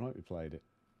 Fucking right we played it.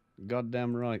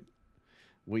 Goddamn right.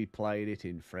 We played it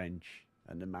in French,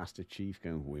 and the Master Chief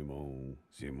going, "Wimon,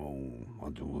 Simon,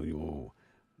 Antonio,"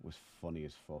 was funny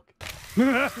as fuck.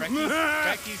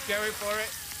 Becky's going for it.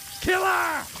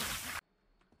 Killer!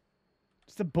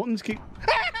 It's the buttons keep...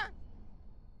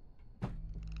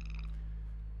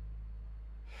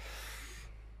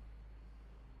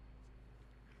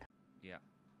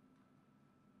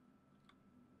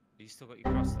 still got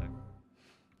your cross though.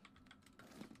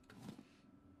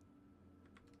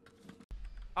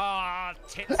 Ah,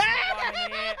 tits one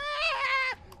in here.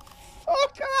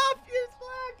 Fuck off, you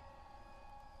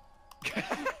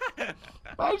slag!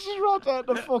 I just right out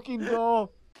the fucking door.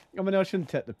 I mean, I shouldn't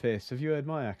take the piss. Have you heard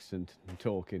my accent? I'm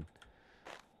talking.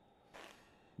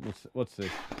 What's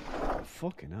this? Oh,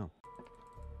 fucking hell.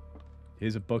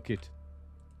 Here's a bucket.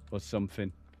 Or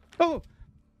something. Oh!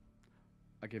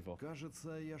 I give up.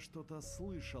 Кажется, я что-то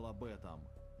слышал об этом.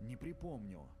 Не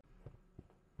припомню.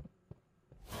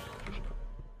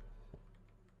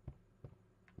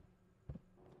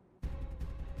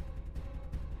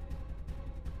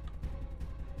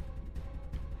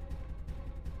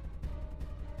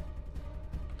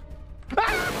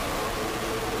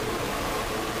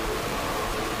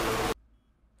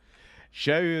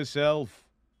 Show yourself.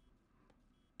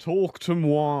 Talk to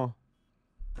moi.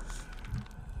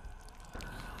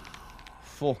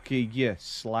 Fucking you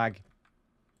slag.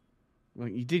 Well,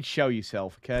 you did show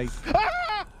yourself, okay?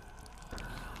 Ah!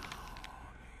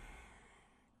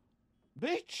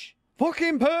 Bitch!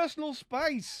 Fucking personal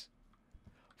space!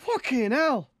 Fucking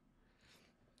hell!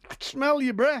 I can smell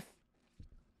your breath.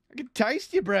 I can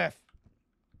taste your breath.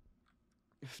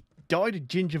 You've died of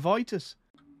gingivitis.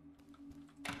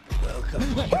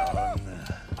 Welcome, John.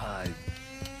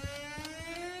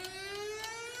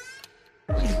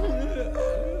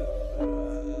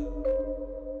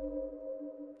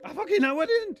 I fucking know I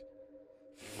didn't.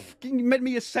 Fucking made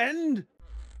me ascend.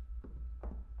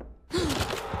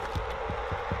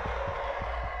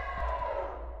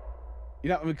 You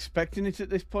know, I'm expecting it at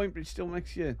this point, but it still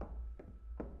makes you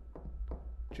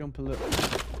jump a little.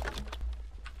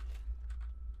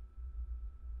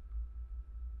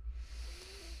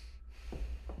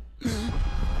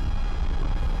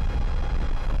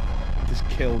 Just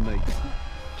kill me.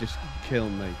 Just kill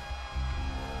me.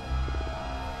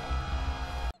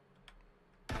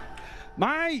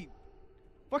 Mate!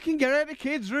 Fucking get out of the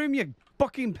kids' room, you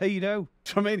fucking pedo.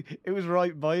 I mean, it was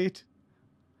right by it.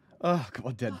 Oh, God,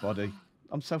 my dead body.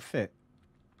 I'm so fit.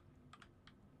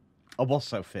 I was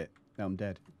so fit. Now I'm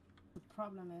dead. The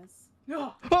problem is...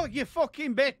 Oh, you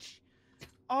fucking bitch!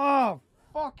 Oh,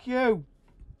 fuck you.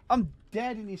 I'm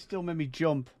dead and you still made me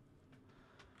jump.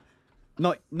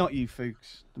 Not you,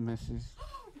 Fuchs. The missus.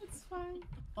 It's fine.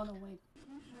 Oh, no, wait.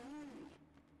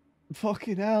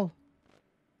 Fucking hell.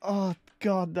 Oh,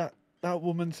 God, that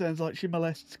woman sounds like she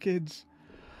molests kids.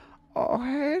 Oh,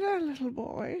 hey there, little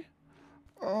boy.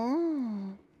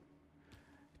 Oh.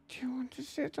 Do you want to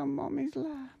sit on Mommy's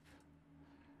lap?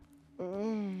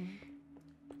 Oh.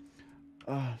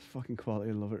 Oh, it's fucking quality.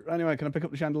 I love it. Anyway, can I pick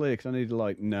up the chandelier? Because I need a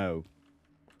light. No.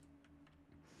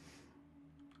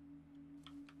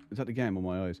 Is that the game on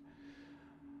my eyes?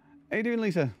 How you doing,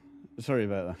 Lisa? Sorry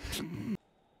about that. You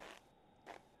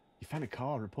found a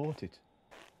car, report it.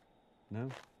 No?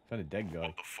 Found a dead guy.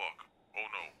 What the fuck? Oh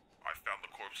no, I found the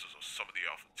corpses of some of the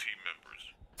Alpha team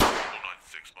members.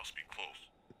 096 must be close.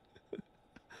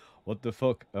 What the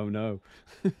fuck? Oh no.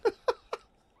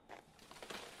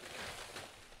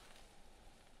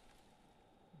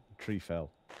 Tree fell.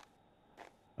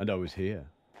 And I was here.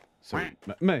 So it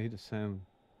made a sound.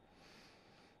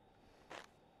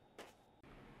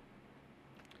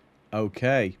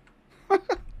 Okay. Fucking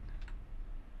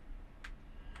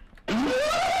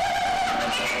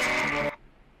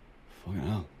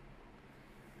hell.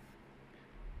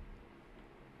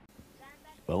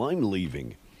 Well, I'm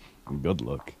leaving. Good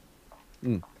luck.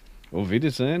 Auf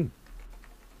Wiedersehen.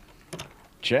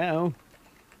 Ciao.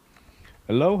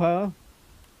 Aloha.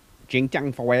 Ching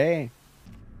chang for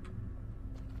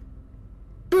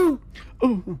Oh,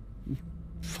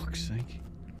 fuck's sake.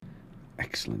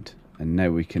 Excellent. And now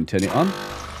we can turn it on.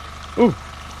 Oh.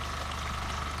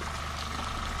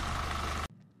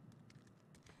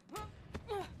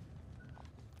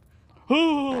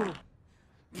 Oh.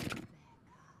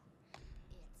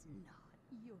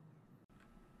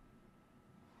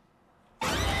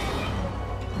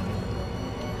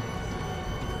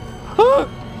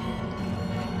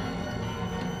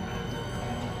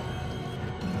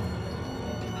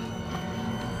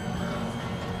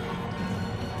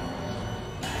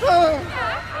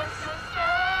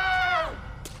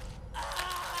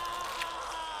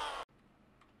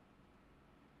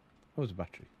 What was the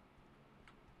battery?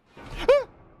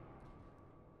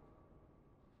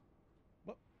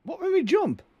 What made me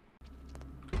jump?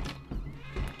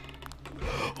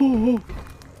 Oh.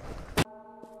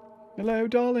 Hello,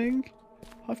 darling.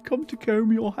 I've come to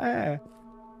comb your hair.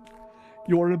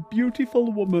 You're a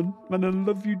beautiful woman, and I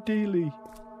love you dearly.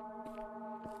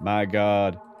 My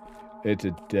God, it's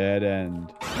a dead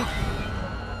end.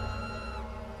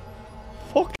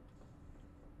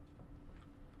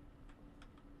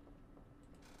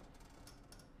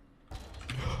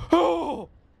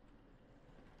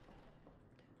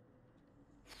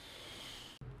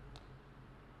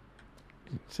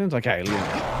 Sounds like alien.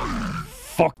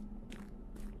 Fuck.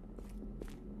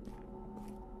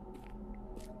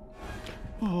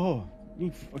 Oh,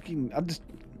 you fucking...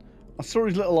 I saw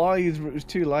his little eyes, but it was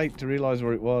too late to realise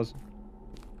where it was.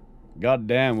 God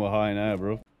damn, we're high now,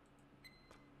 bro.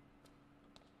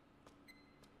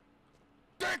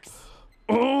 Dicks!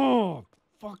 Oh,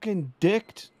 fucking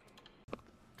dicked.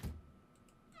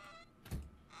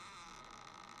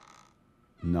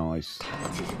 Nice.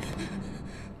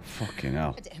 Fucking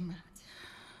hell.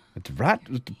 It's a rat.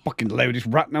 It's the fucking loudest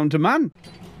rat known to man.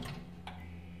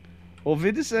 Auf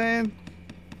Wiedersehen.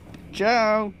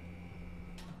 Ciao.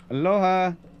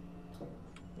 Aloha.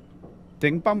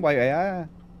 Ding bam wai ya.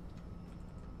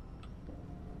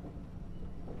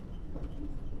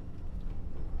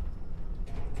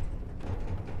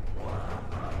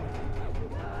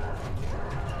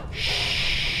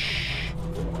 Shh.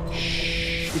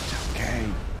 Shh. It's okay.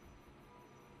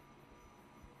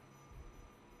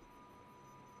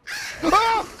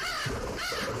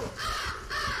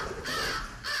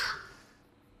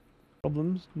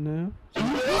 Problems? No.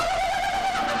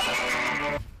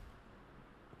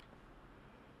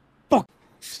 Fuck.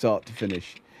 Start to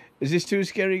finish. Is this too a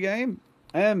scary game?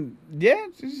 Yeah.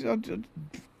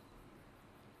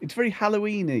 It's very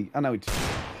Halloweeny. I know it's.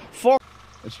 Fuck.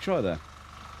 Let's try that.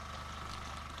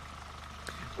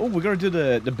 Oh, we're gonna do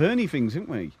the Bernie things, aren't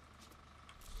we?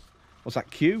 What's that?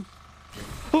 Q?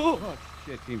 Oh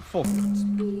shit! Fuck.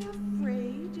 Be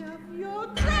afraid of your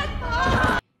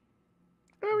grandma.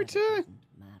 Oh, it's her.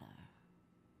 Matter.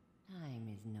 Time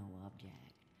is no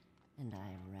object, and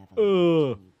I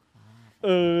revel.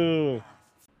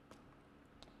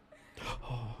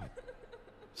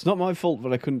 It's not my fault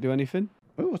that I couldn't do anything.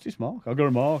 Oh, what's this mark? I got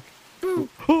a mark.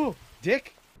 Oh,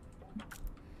 dick.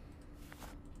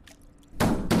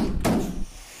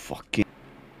 Fucking.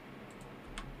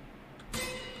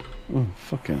 Oh,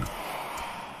 fucking.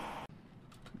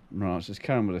 Right, let's just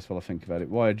carry on with this while I think about it.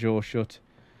 Wire jaw shut.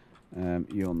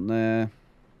 You on there.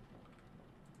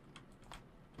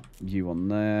 You on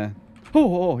there.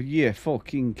 Oh, yeah,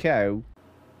 fucking cow.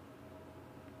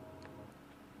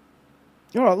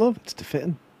 Alright, love, it's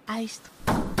defitting. Iced.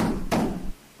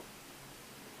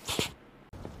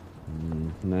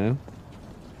 No.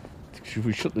 Should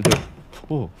we shut the door?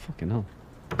 Oh, fucking hell.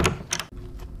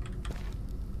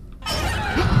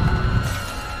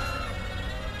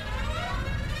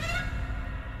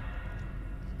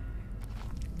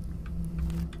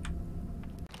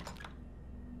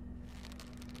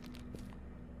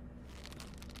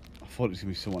 I thought it was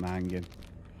going to be someone hanging.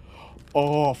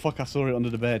 Oh, fuck, I saw it under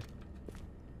the bed.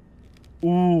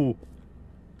 Ooh.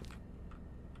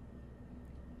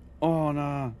 Oh,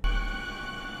 no.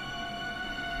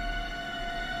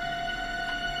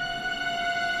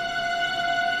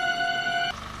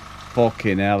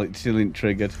 Fucking hell, it still ain't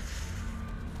triggered.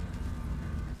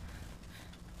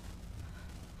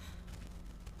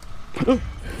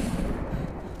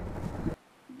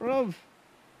 Bruv.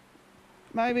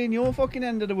 Maybe in your fucking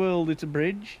end of the world it's a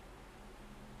bridge.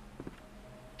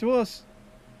 To us,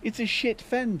 it's a shit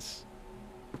fence.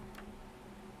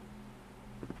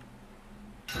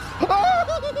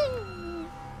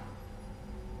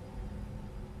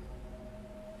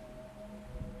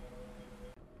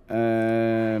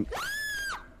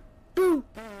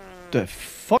 The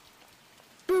fuck?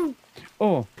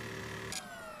 Oh.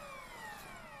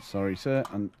 Sorry, sir.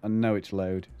 I know it's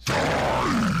loud.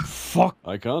 Fuck.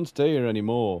 I can't stay here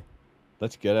anymore.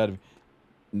 Let's get out of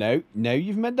here. Now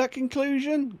you've made that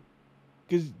conclusion?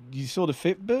 Because you saw the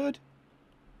fit bird?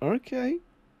 Okay.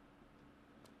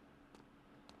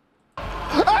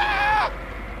 Ah!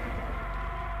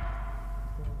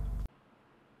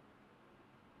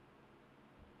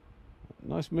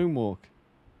 Nice moonwalk.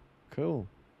 Cool.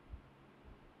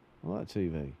 I like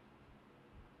TV.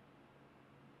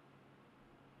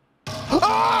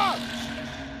 Ah!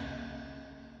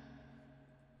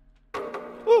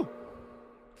 Woo!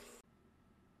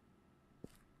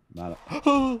 Matter.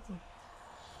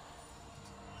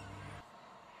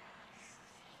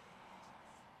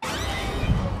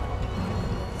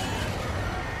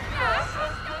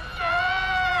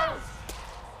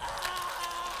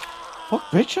 Fuck,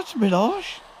 bitch, that's a bit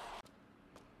harsh.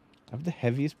 I have the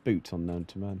heaviest boots on known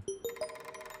to man.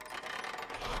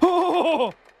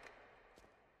 Oh!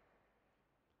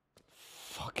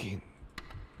 Fucking.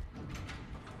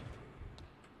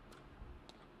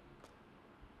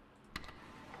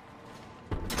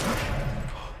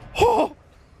 Oh!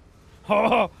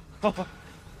 Oh! Oh!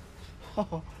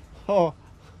 Oh! Oh!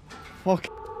 Fuck.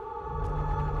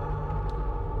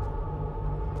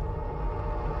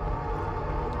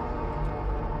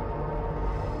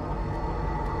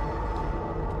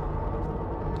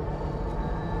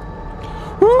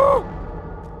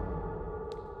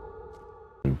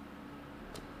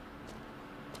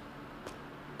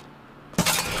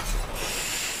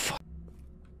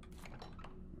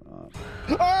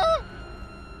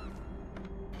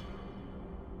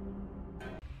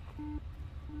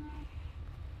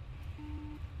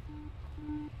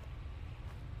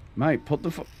 Mate, put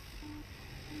the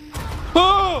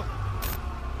Oh!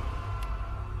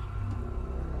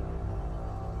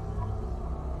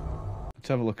 Let's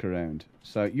have a look around.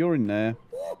 So, you're in there.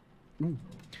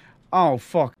 Oh,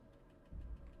 fuck.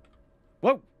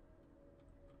 Whoa.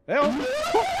 Help!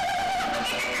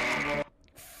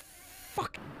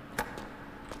 Fuck.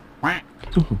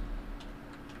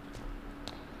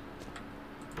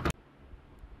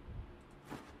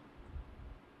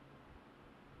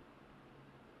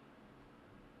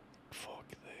 Fuck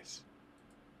this.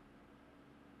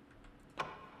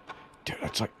 Dude,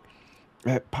 that's like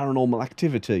Paranormal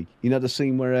Activity. You know the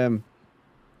scene where are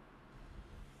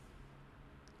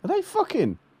they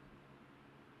fucking?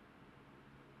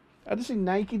 I just see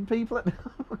naked people at the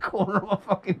corner of my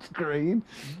fucking screen.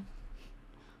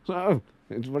 So,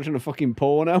 it's watching a fucking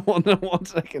porno. 1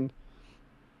 second.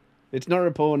 It's not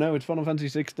a porno, it's Final Fantasy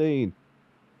 16.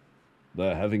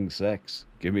 They're having sex.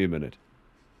 Give me a minute.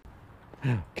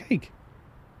 Cake.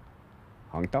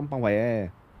 I'm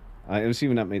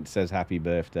assuming that means it says happy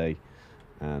birthday.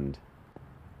 And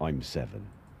I'm 7.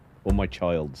 Or my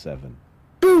child 7.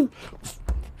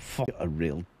 Fuck a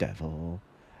real devil.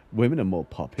 Women are more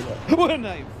popular. When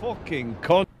they fucking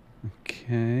con.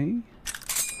 Okay.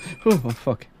 Oh,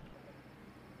 fuck.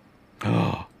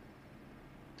 Oh.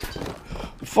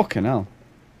 Fucking hell.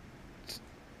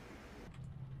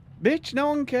 Bitch, no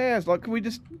one cares. Like, can we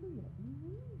just...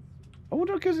 I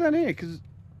wonder what goes down here, because...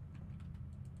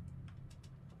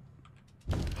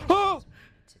 Oh!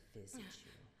 To visit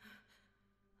you.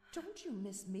 Don't you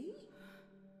miss me?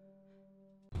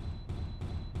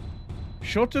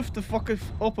 Shut up the fuck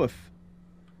up.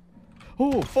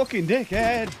 Oh, fucking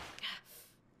dickhead.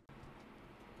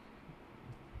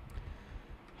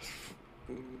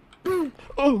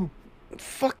 Oh,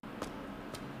 fuck.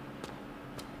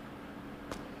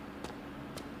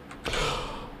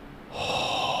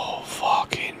 Oh,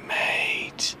 fucking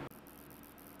mate.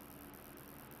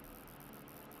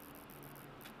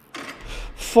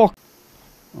 Fuck.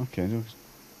 Okay, no.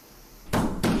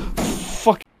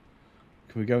 Fuck.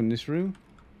 Can we go in this room?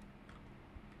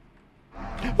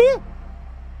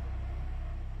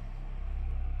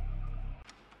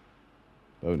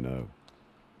 Oh no.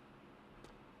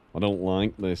 I don't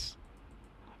like this.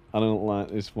 I don't like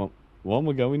this one. One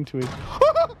we're going to is...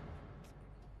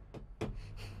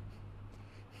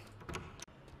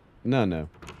 No.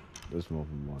 There's more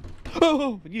than one.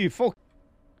 Oh, you fuck.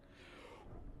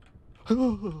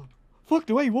 Fuck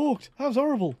the way he walked. That was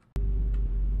horrible.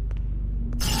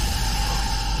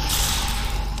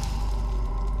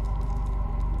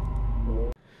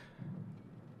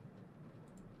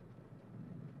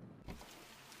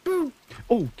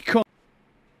 Oh, God.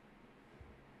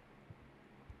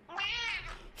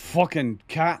 Fucking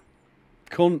cat.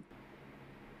 Cunt.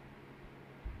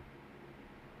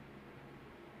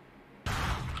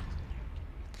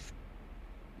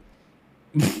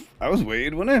 That was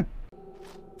weird, wasn't it?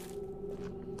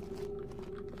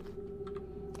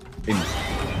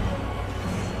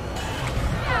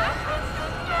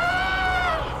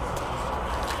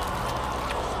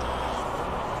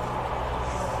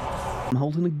 I'm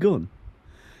holding a gun.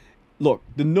 Look,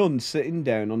 the nun sitting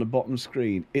down on the bottom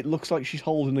screen, it looks like she's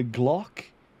holding a Glock.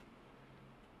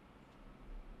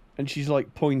 And she's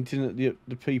like pointing at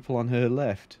the people on her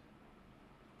left.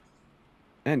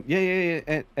 And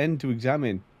yeah, end to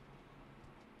examine.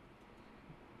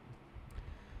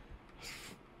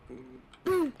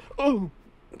 Oh,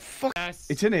 fuck. Yes,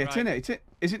 It's in here, right. it's in here,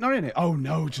 is it not in here? Oh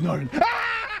no, it's not in here.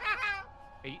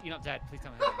 You're not dead, please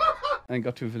tell me. I ain't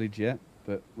got to a village yet,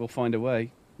 but we'll find a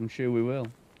way. I'm sure we will.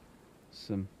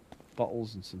 Some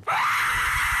bottles and some...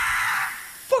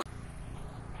 Fuck!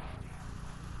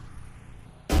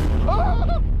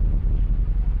 Ah!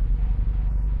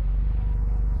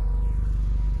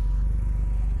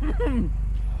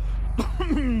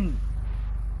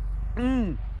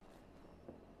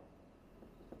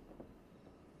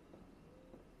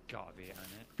 Gotta be on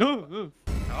it. Oh.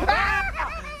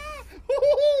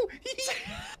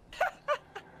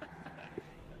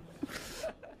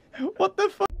 What the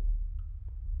fuck?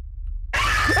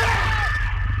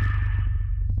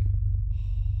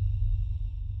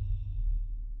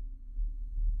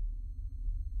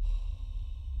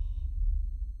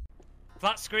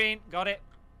 Flat screen, got it.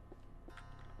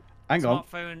 Hang on.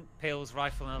 Smartphone, pills,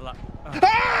 rifle, and a laptop.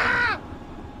 Ah!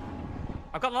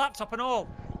 I've got the laptop and all.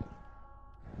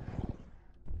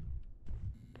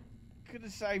 Could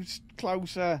have saved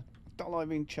closer. Don't like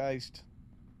being chased.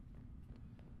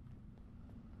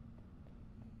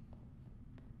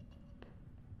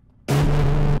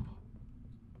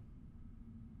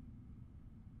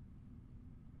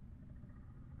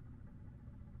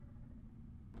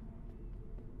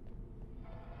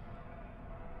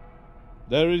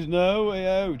 There is no way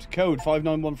out. Code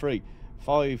 5913.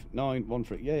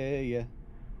 5913. Yeah.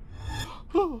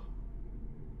 What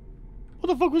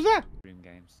the fuck was that? Dream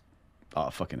games. Oh, I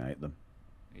fucking hate them.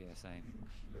 Yeah, same.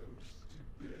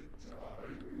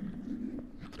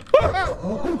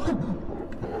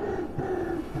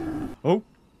 Oh.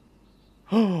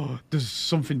 Oh, there's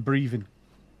something breathing.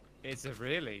 Is it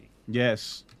really?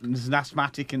 Yes, there's an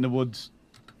asthmatic in the woods.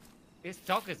 It's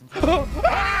Doggers.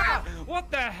 Ah!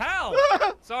 What the hell?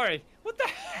 Sorry. What the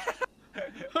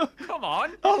hell? Come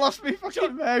on. I lost my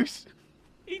fucking mouse.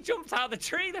 He jumped out of the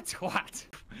tree, the twat.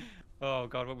 Oh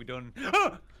god, what have we done?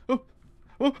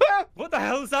 What the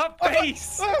hell's that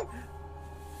face?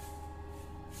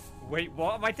 Wait,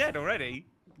 what? Am I dead already?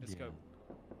 Let's go.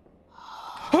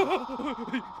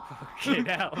 Fucking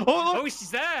hell. Oh,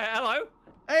 she's there. Hello.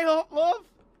 Hey, love.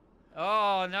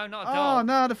 Oh, no, not a Oh, doll.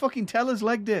 no, the fucking teller's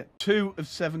legged it. 2 of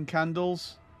 7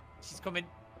 candles. She's coming.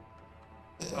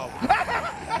 Oh.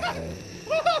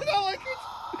 Oh, no, like it.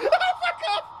 Oh, fuck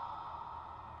off.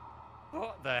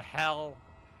 What the hell?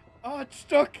 Oh, it's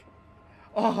stuck.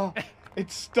 Oh,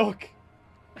 it's stuck.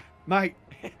 Mate,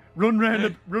 run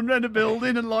round the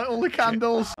building and light all the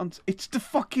candles. And it's the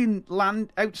fucking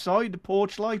land outside, the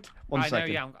porch light. One second. I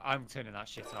know, yeah, I'm turning that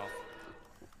shit off.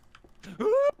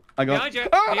 I got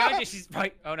behind you, she's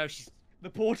right. Oh no, she's. The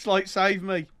porch light saved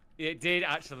me. It did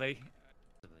actually.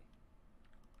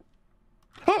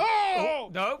 Oh,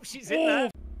 no, she's in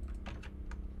there.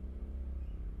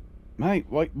 Mate,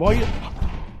 why you?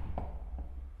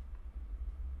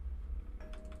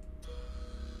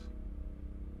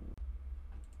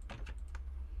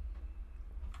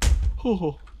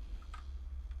 Oh.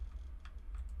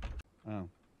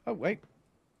 Oh, wait.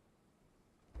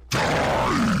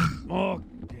 Oh,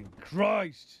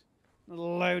 Christ. The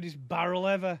loudest barrel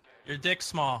ever. Your dick's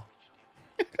small.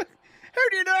 How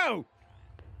do you know?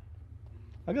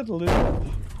 I got the little...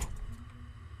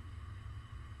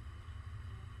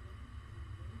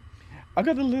 I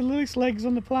got the littlest legs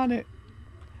on the planet.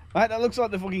 Right, that looks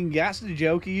like the fucking gas the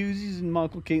Joker uses in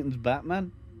Michael Keaton's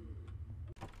Batman.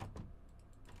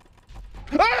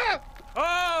 Ah!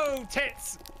 Oh,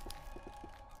 tits!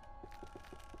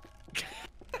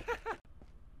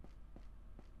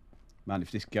 Man,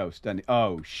 if this ghost, then...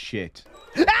 Oh, shit.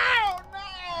 Oh,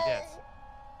 no! Yes.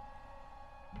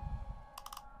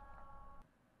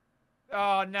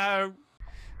 Oh, no.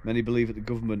 Many believe that the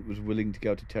government was willing to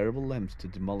go to terrible lengths to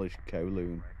demolish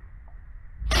Kowloon.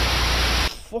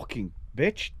 Fucking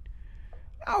bitch.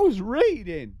 I was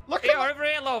reading. Look Here, at over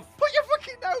here, love. Put your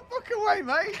fucking notebook away,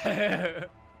 mate.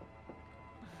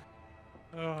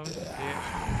 Oh,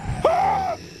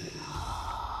 dear.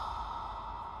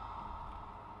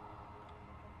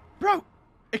 Bro,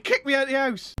 it kicked me out of the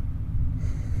house.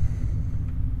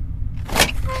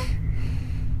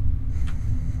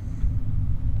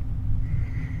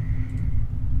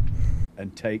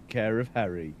 And take care of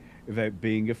Harry without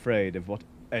being afraid of what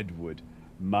Edward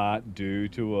might do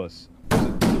to us.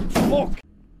 Fuck!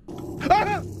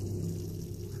 Ah!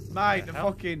 Mate, the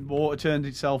fucking water turned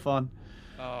itself on.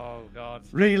 Oh, God.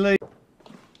 Really?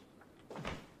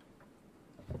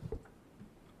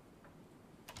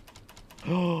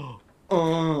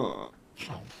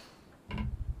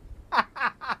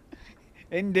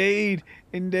 Indeed,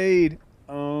 indeed.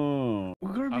 Oh,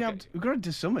 we're gonna be able to, we're gonna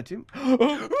do something too.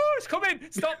 Oh, it's coming!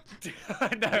 Stop!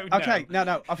 No, Okay,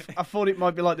 no. I thought it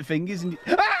might be like the fingers and.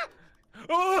 Ah!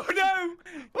 Oh no!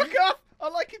 Fuck off! I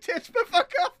like your tits, but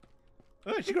fuck off.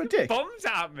 Oh, she got a dick. Bombs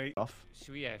at me. Off.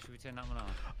 Should we turn that one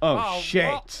off? Oh shit!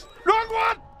 What? Wrong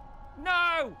one!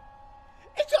 No!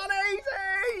 It's not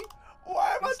easy.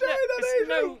 Why am I doing that easy?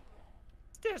 No,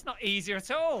 it's not easy at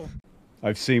all.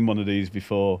 I've seen one of these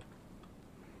before.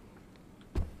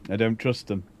 I don't trust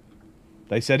them.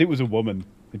 They said it was a woman.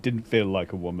 It didn't feel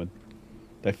like a woman.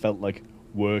 They felt like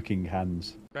working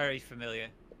hands. Very familiar.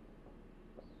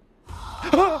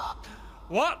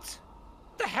 What?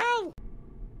 The hell?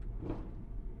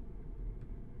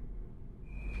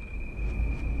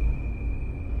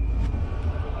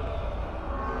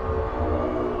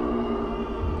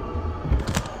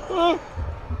 Oh.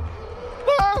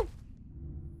 Oh.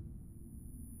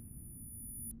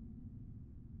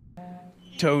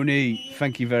 Tony,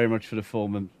 thank you very much for the 4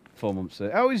 months.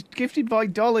 Oh, it's gifted by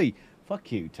Dolly.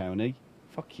 Fuck you, Tony.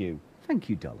 Fuck you. Thank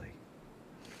you, Dolly.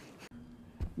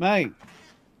 Mate.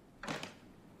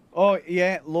 Oh,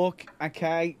 yeah, look.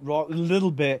 Okay, right, a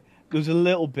little bit. There's a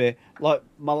little bit. Like,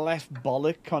 my left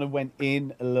bollock kind of went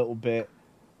in a little bit,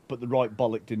 but the right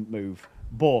bollock didn't move.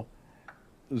 But,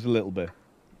 there was a little bit.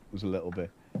 It was a little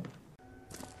bit.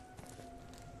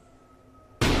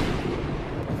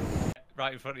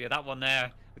 Right in front of you, that one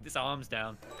there. with his arms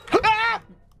down.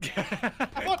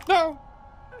 What? No!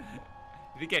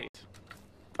 Did he get you?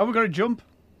 Oh, we got to jump.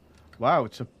 Wow,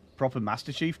 it's a proper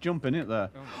Master Chief jump, isn't it, there?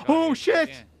 Oh, my God, Oh, yeah, shit!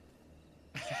 yeah.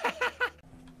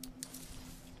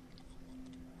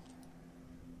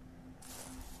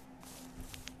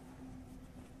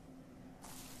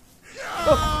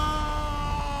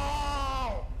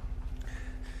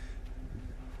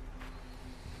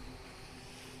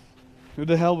 Who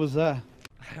the hell was that?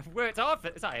 I've worked hard for.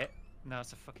 Is that it? No,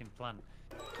 it's a fucking plant.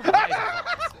 That is a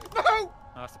plant. No!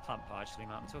 Oh, that's the plant part, actually,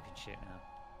 man. I'm talking shit now.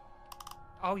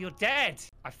 Oh, you're dead!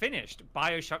 I finished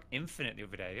Bioshock Infinite the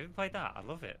other day. Have you ever played that? I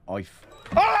love it.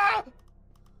 Ah!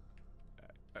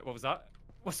 What was that?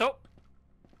 What's up?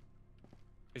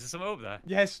 Is there something over there?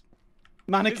 Yes.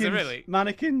 Mannequins. Is there really?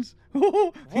 Mannequins.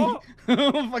 What?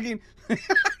 Fucking.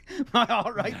 My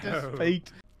heart rate just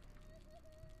peaked.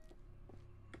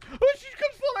 Oh, she's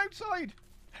gonna fall outside.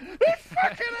 It's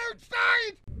fucking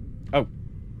outside. Oh.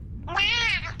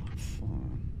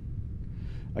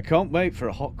 I can't wait for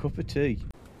a hot cup of tea.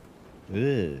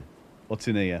 Ugh. What's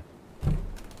in here?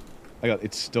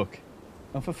 It's stuck.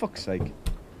 Oh, for fuck's sake.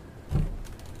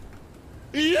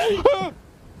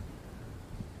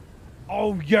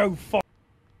 Oh, yo, fuck.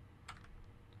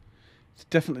 It's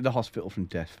definitely the hospital from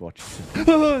Death Watch.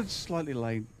 It's slightly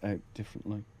laid out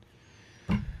differently.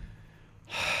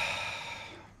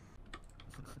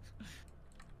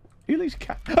 Ely's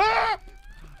cat. Ah!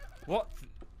 What?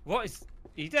 What is?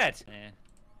 Are you dead? Yeah.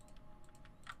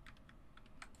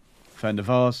 Friend of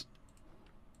ours.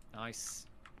 Nice.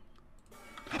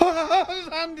 His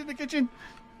hand in the kitchen.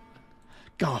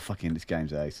 God, fucking, this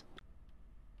game's ace.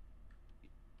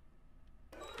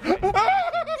 I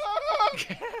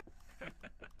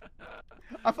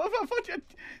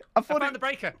found the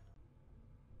breaker.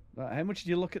 Right, how much did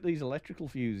you look at these electrical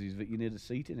fuses that you need a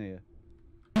seat in here?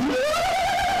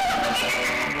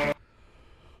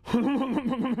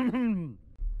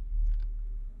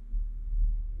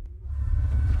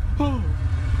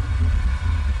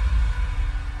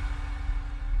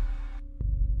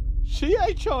 She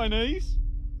ain't Chinese.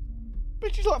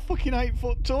 Bitch is like fucking 8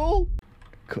 foot tall.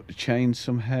 Cut the chain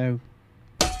somehow.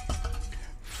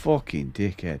 Fucking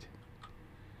dickhead.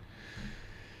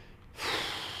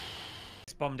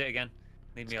 Just bombed it again.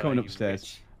 Leave me It's alone, coming you upstairs.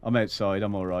 witch. I'm outside.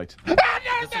 I'm all right.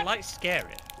 Does the light scare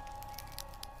it?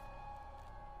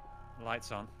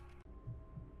 Lights on.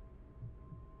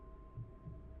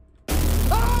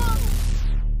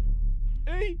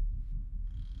 Hey!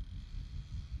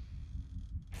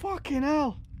 Fucking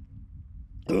hell!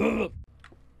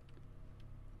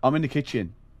 I'm in the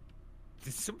kitchen.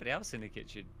 There's somebody else in the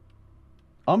kitchen.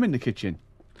 I'm in the kitchen.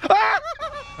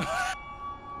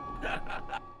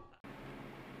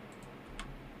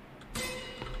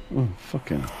 Oh,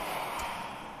 fucking.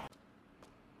 I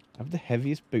have the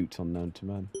heaviest boots on known to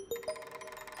man.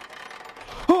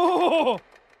 Oh!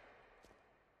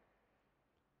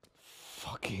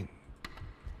 Fucking.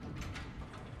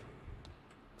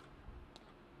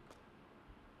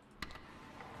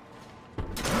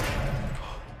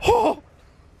 Oh!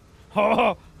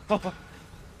 Oh! Oh!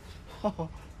 Oh!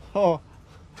 Oh!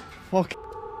 Fuck.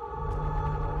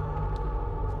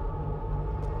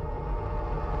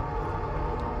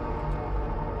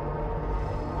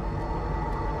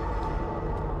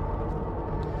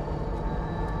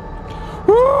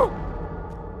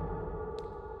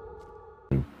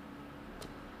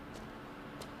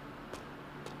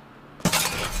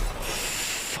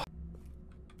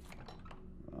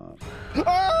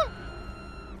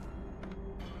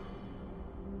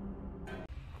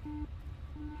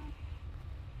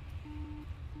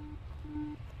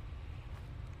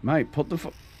 Mate, put the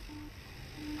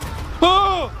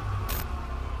Oh!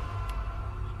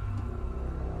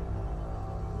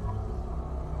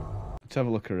 Let's have a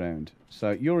look around. So,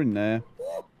 you're in there.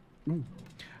 Ooh.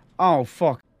 Oh,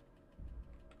 fuck.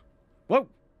 Whoa!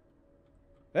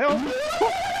 Help!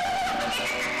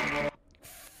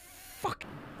 Fuck!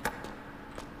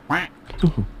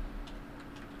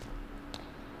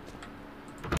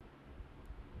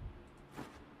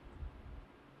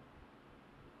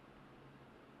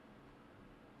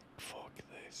 Fuck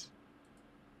this.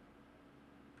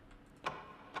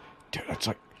 Dude, that's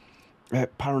like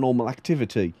Paranormal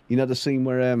Activity. You know the scene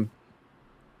where are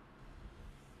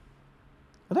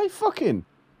they fucking?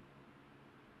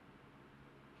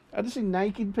 I just see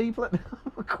naked people at the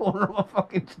corner of my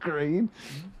fucking screen.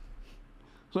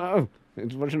 So,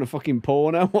 it's watching a fucking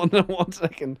porno. One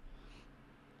second.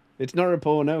 It's not a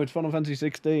porno, it's Final Fantasy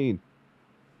 16.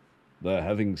 They're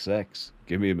having sex.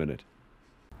 Give me a minute.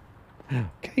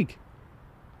 Cake.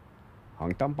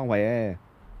 Hong Tong away.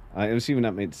 I'm assuming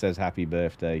that it says happy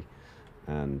birthday,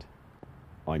 and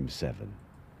I'm 7.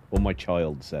 Or my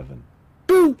child 7.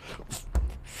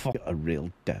 Fuck, a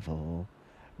real devil.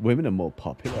 Women are more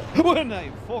popular when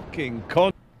they fucking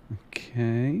con.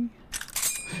 Okay.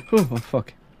 Oh,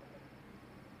 fuck.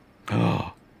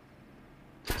 Oh.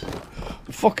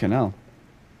 Fucking hell.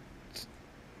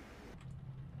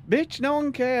 Bitch, no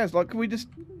one cares. Like, can we just...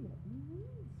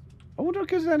 I wonder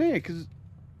if it's down here, because...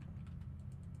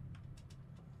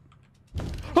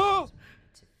 Oh!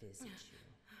 To visit you.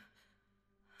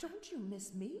 Don't you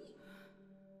miss me?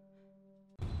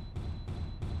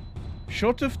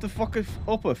 Shut the fuck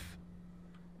up.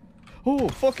 Oh,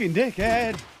 fucking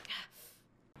dickhead.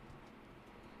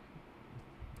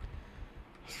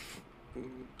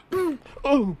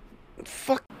 Oh,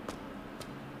 fuck.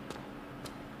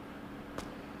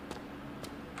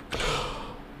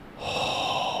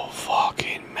 Oh,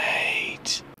 fucking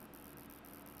mate.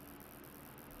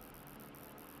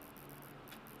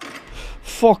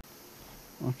 Fuck.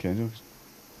 Okay, no.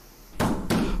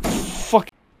 Fuck.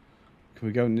 Can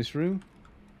we go in this room?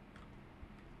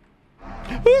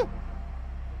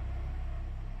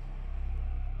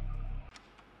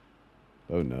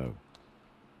 Oh no.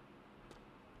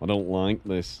 I don't like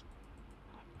this.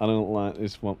 I don't like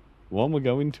this one. Why am I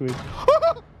going to it?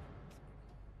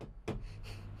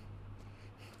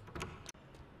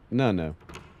 No.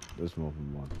 There's more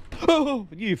than one. Oh,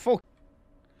 you fuck.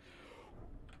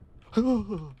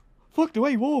 Fuck, the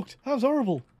way he walked. That was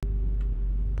horrible.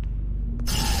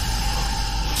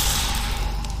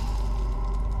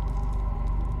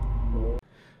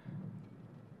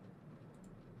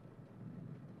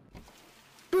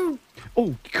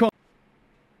 Oh, God.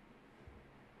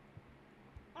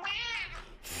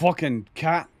 Fucking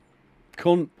cat.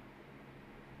 Cunt.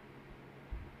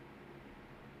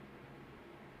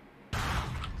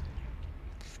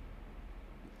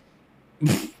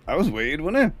 That was weird,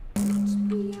 wasn't it?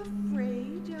 Be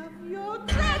afraid of your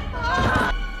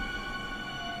grandma!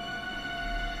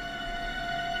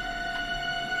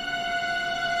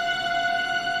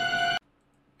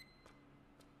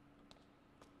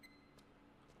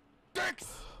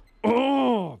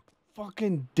 Oh,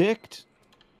 fucking dicked.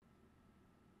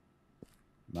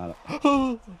 Matter.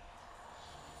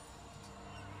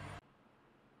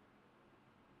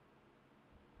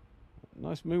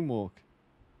 Nice moonwalk.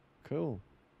 Cool.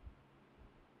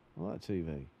 I like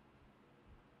TV.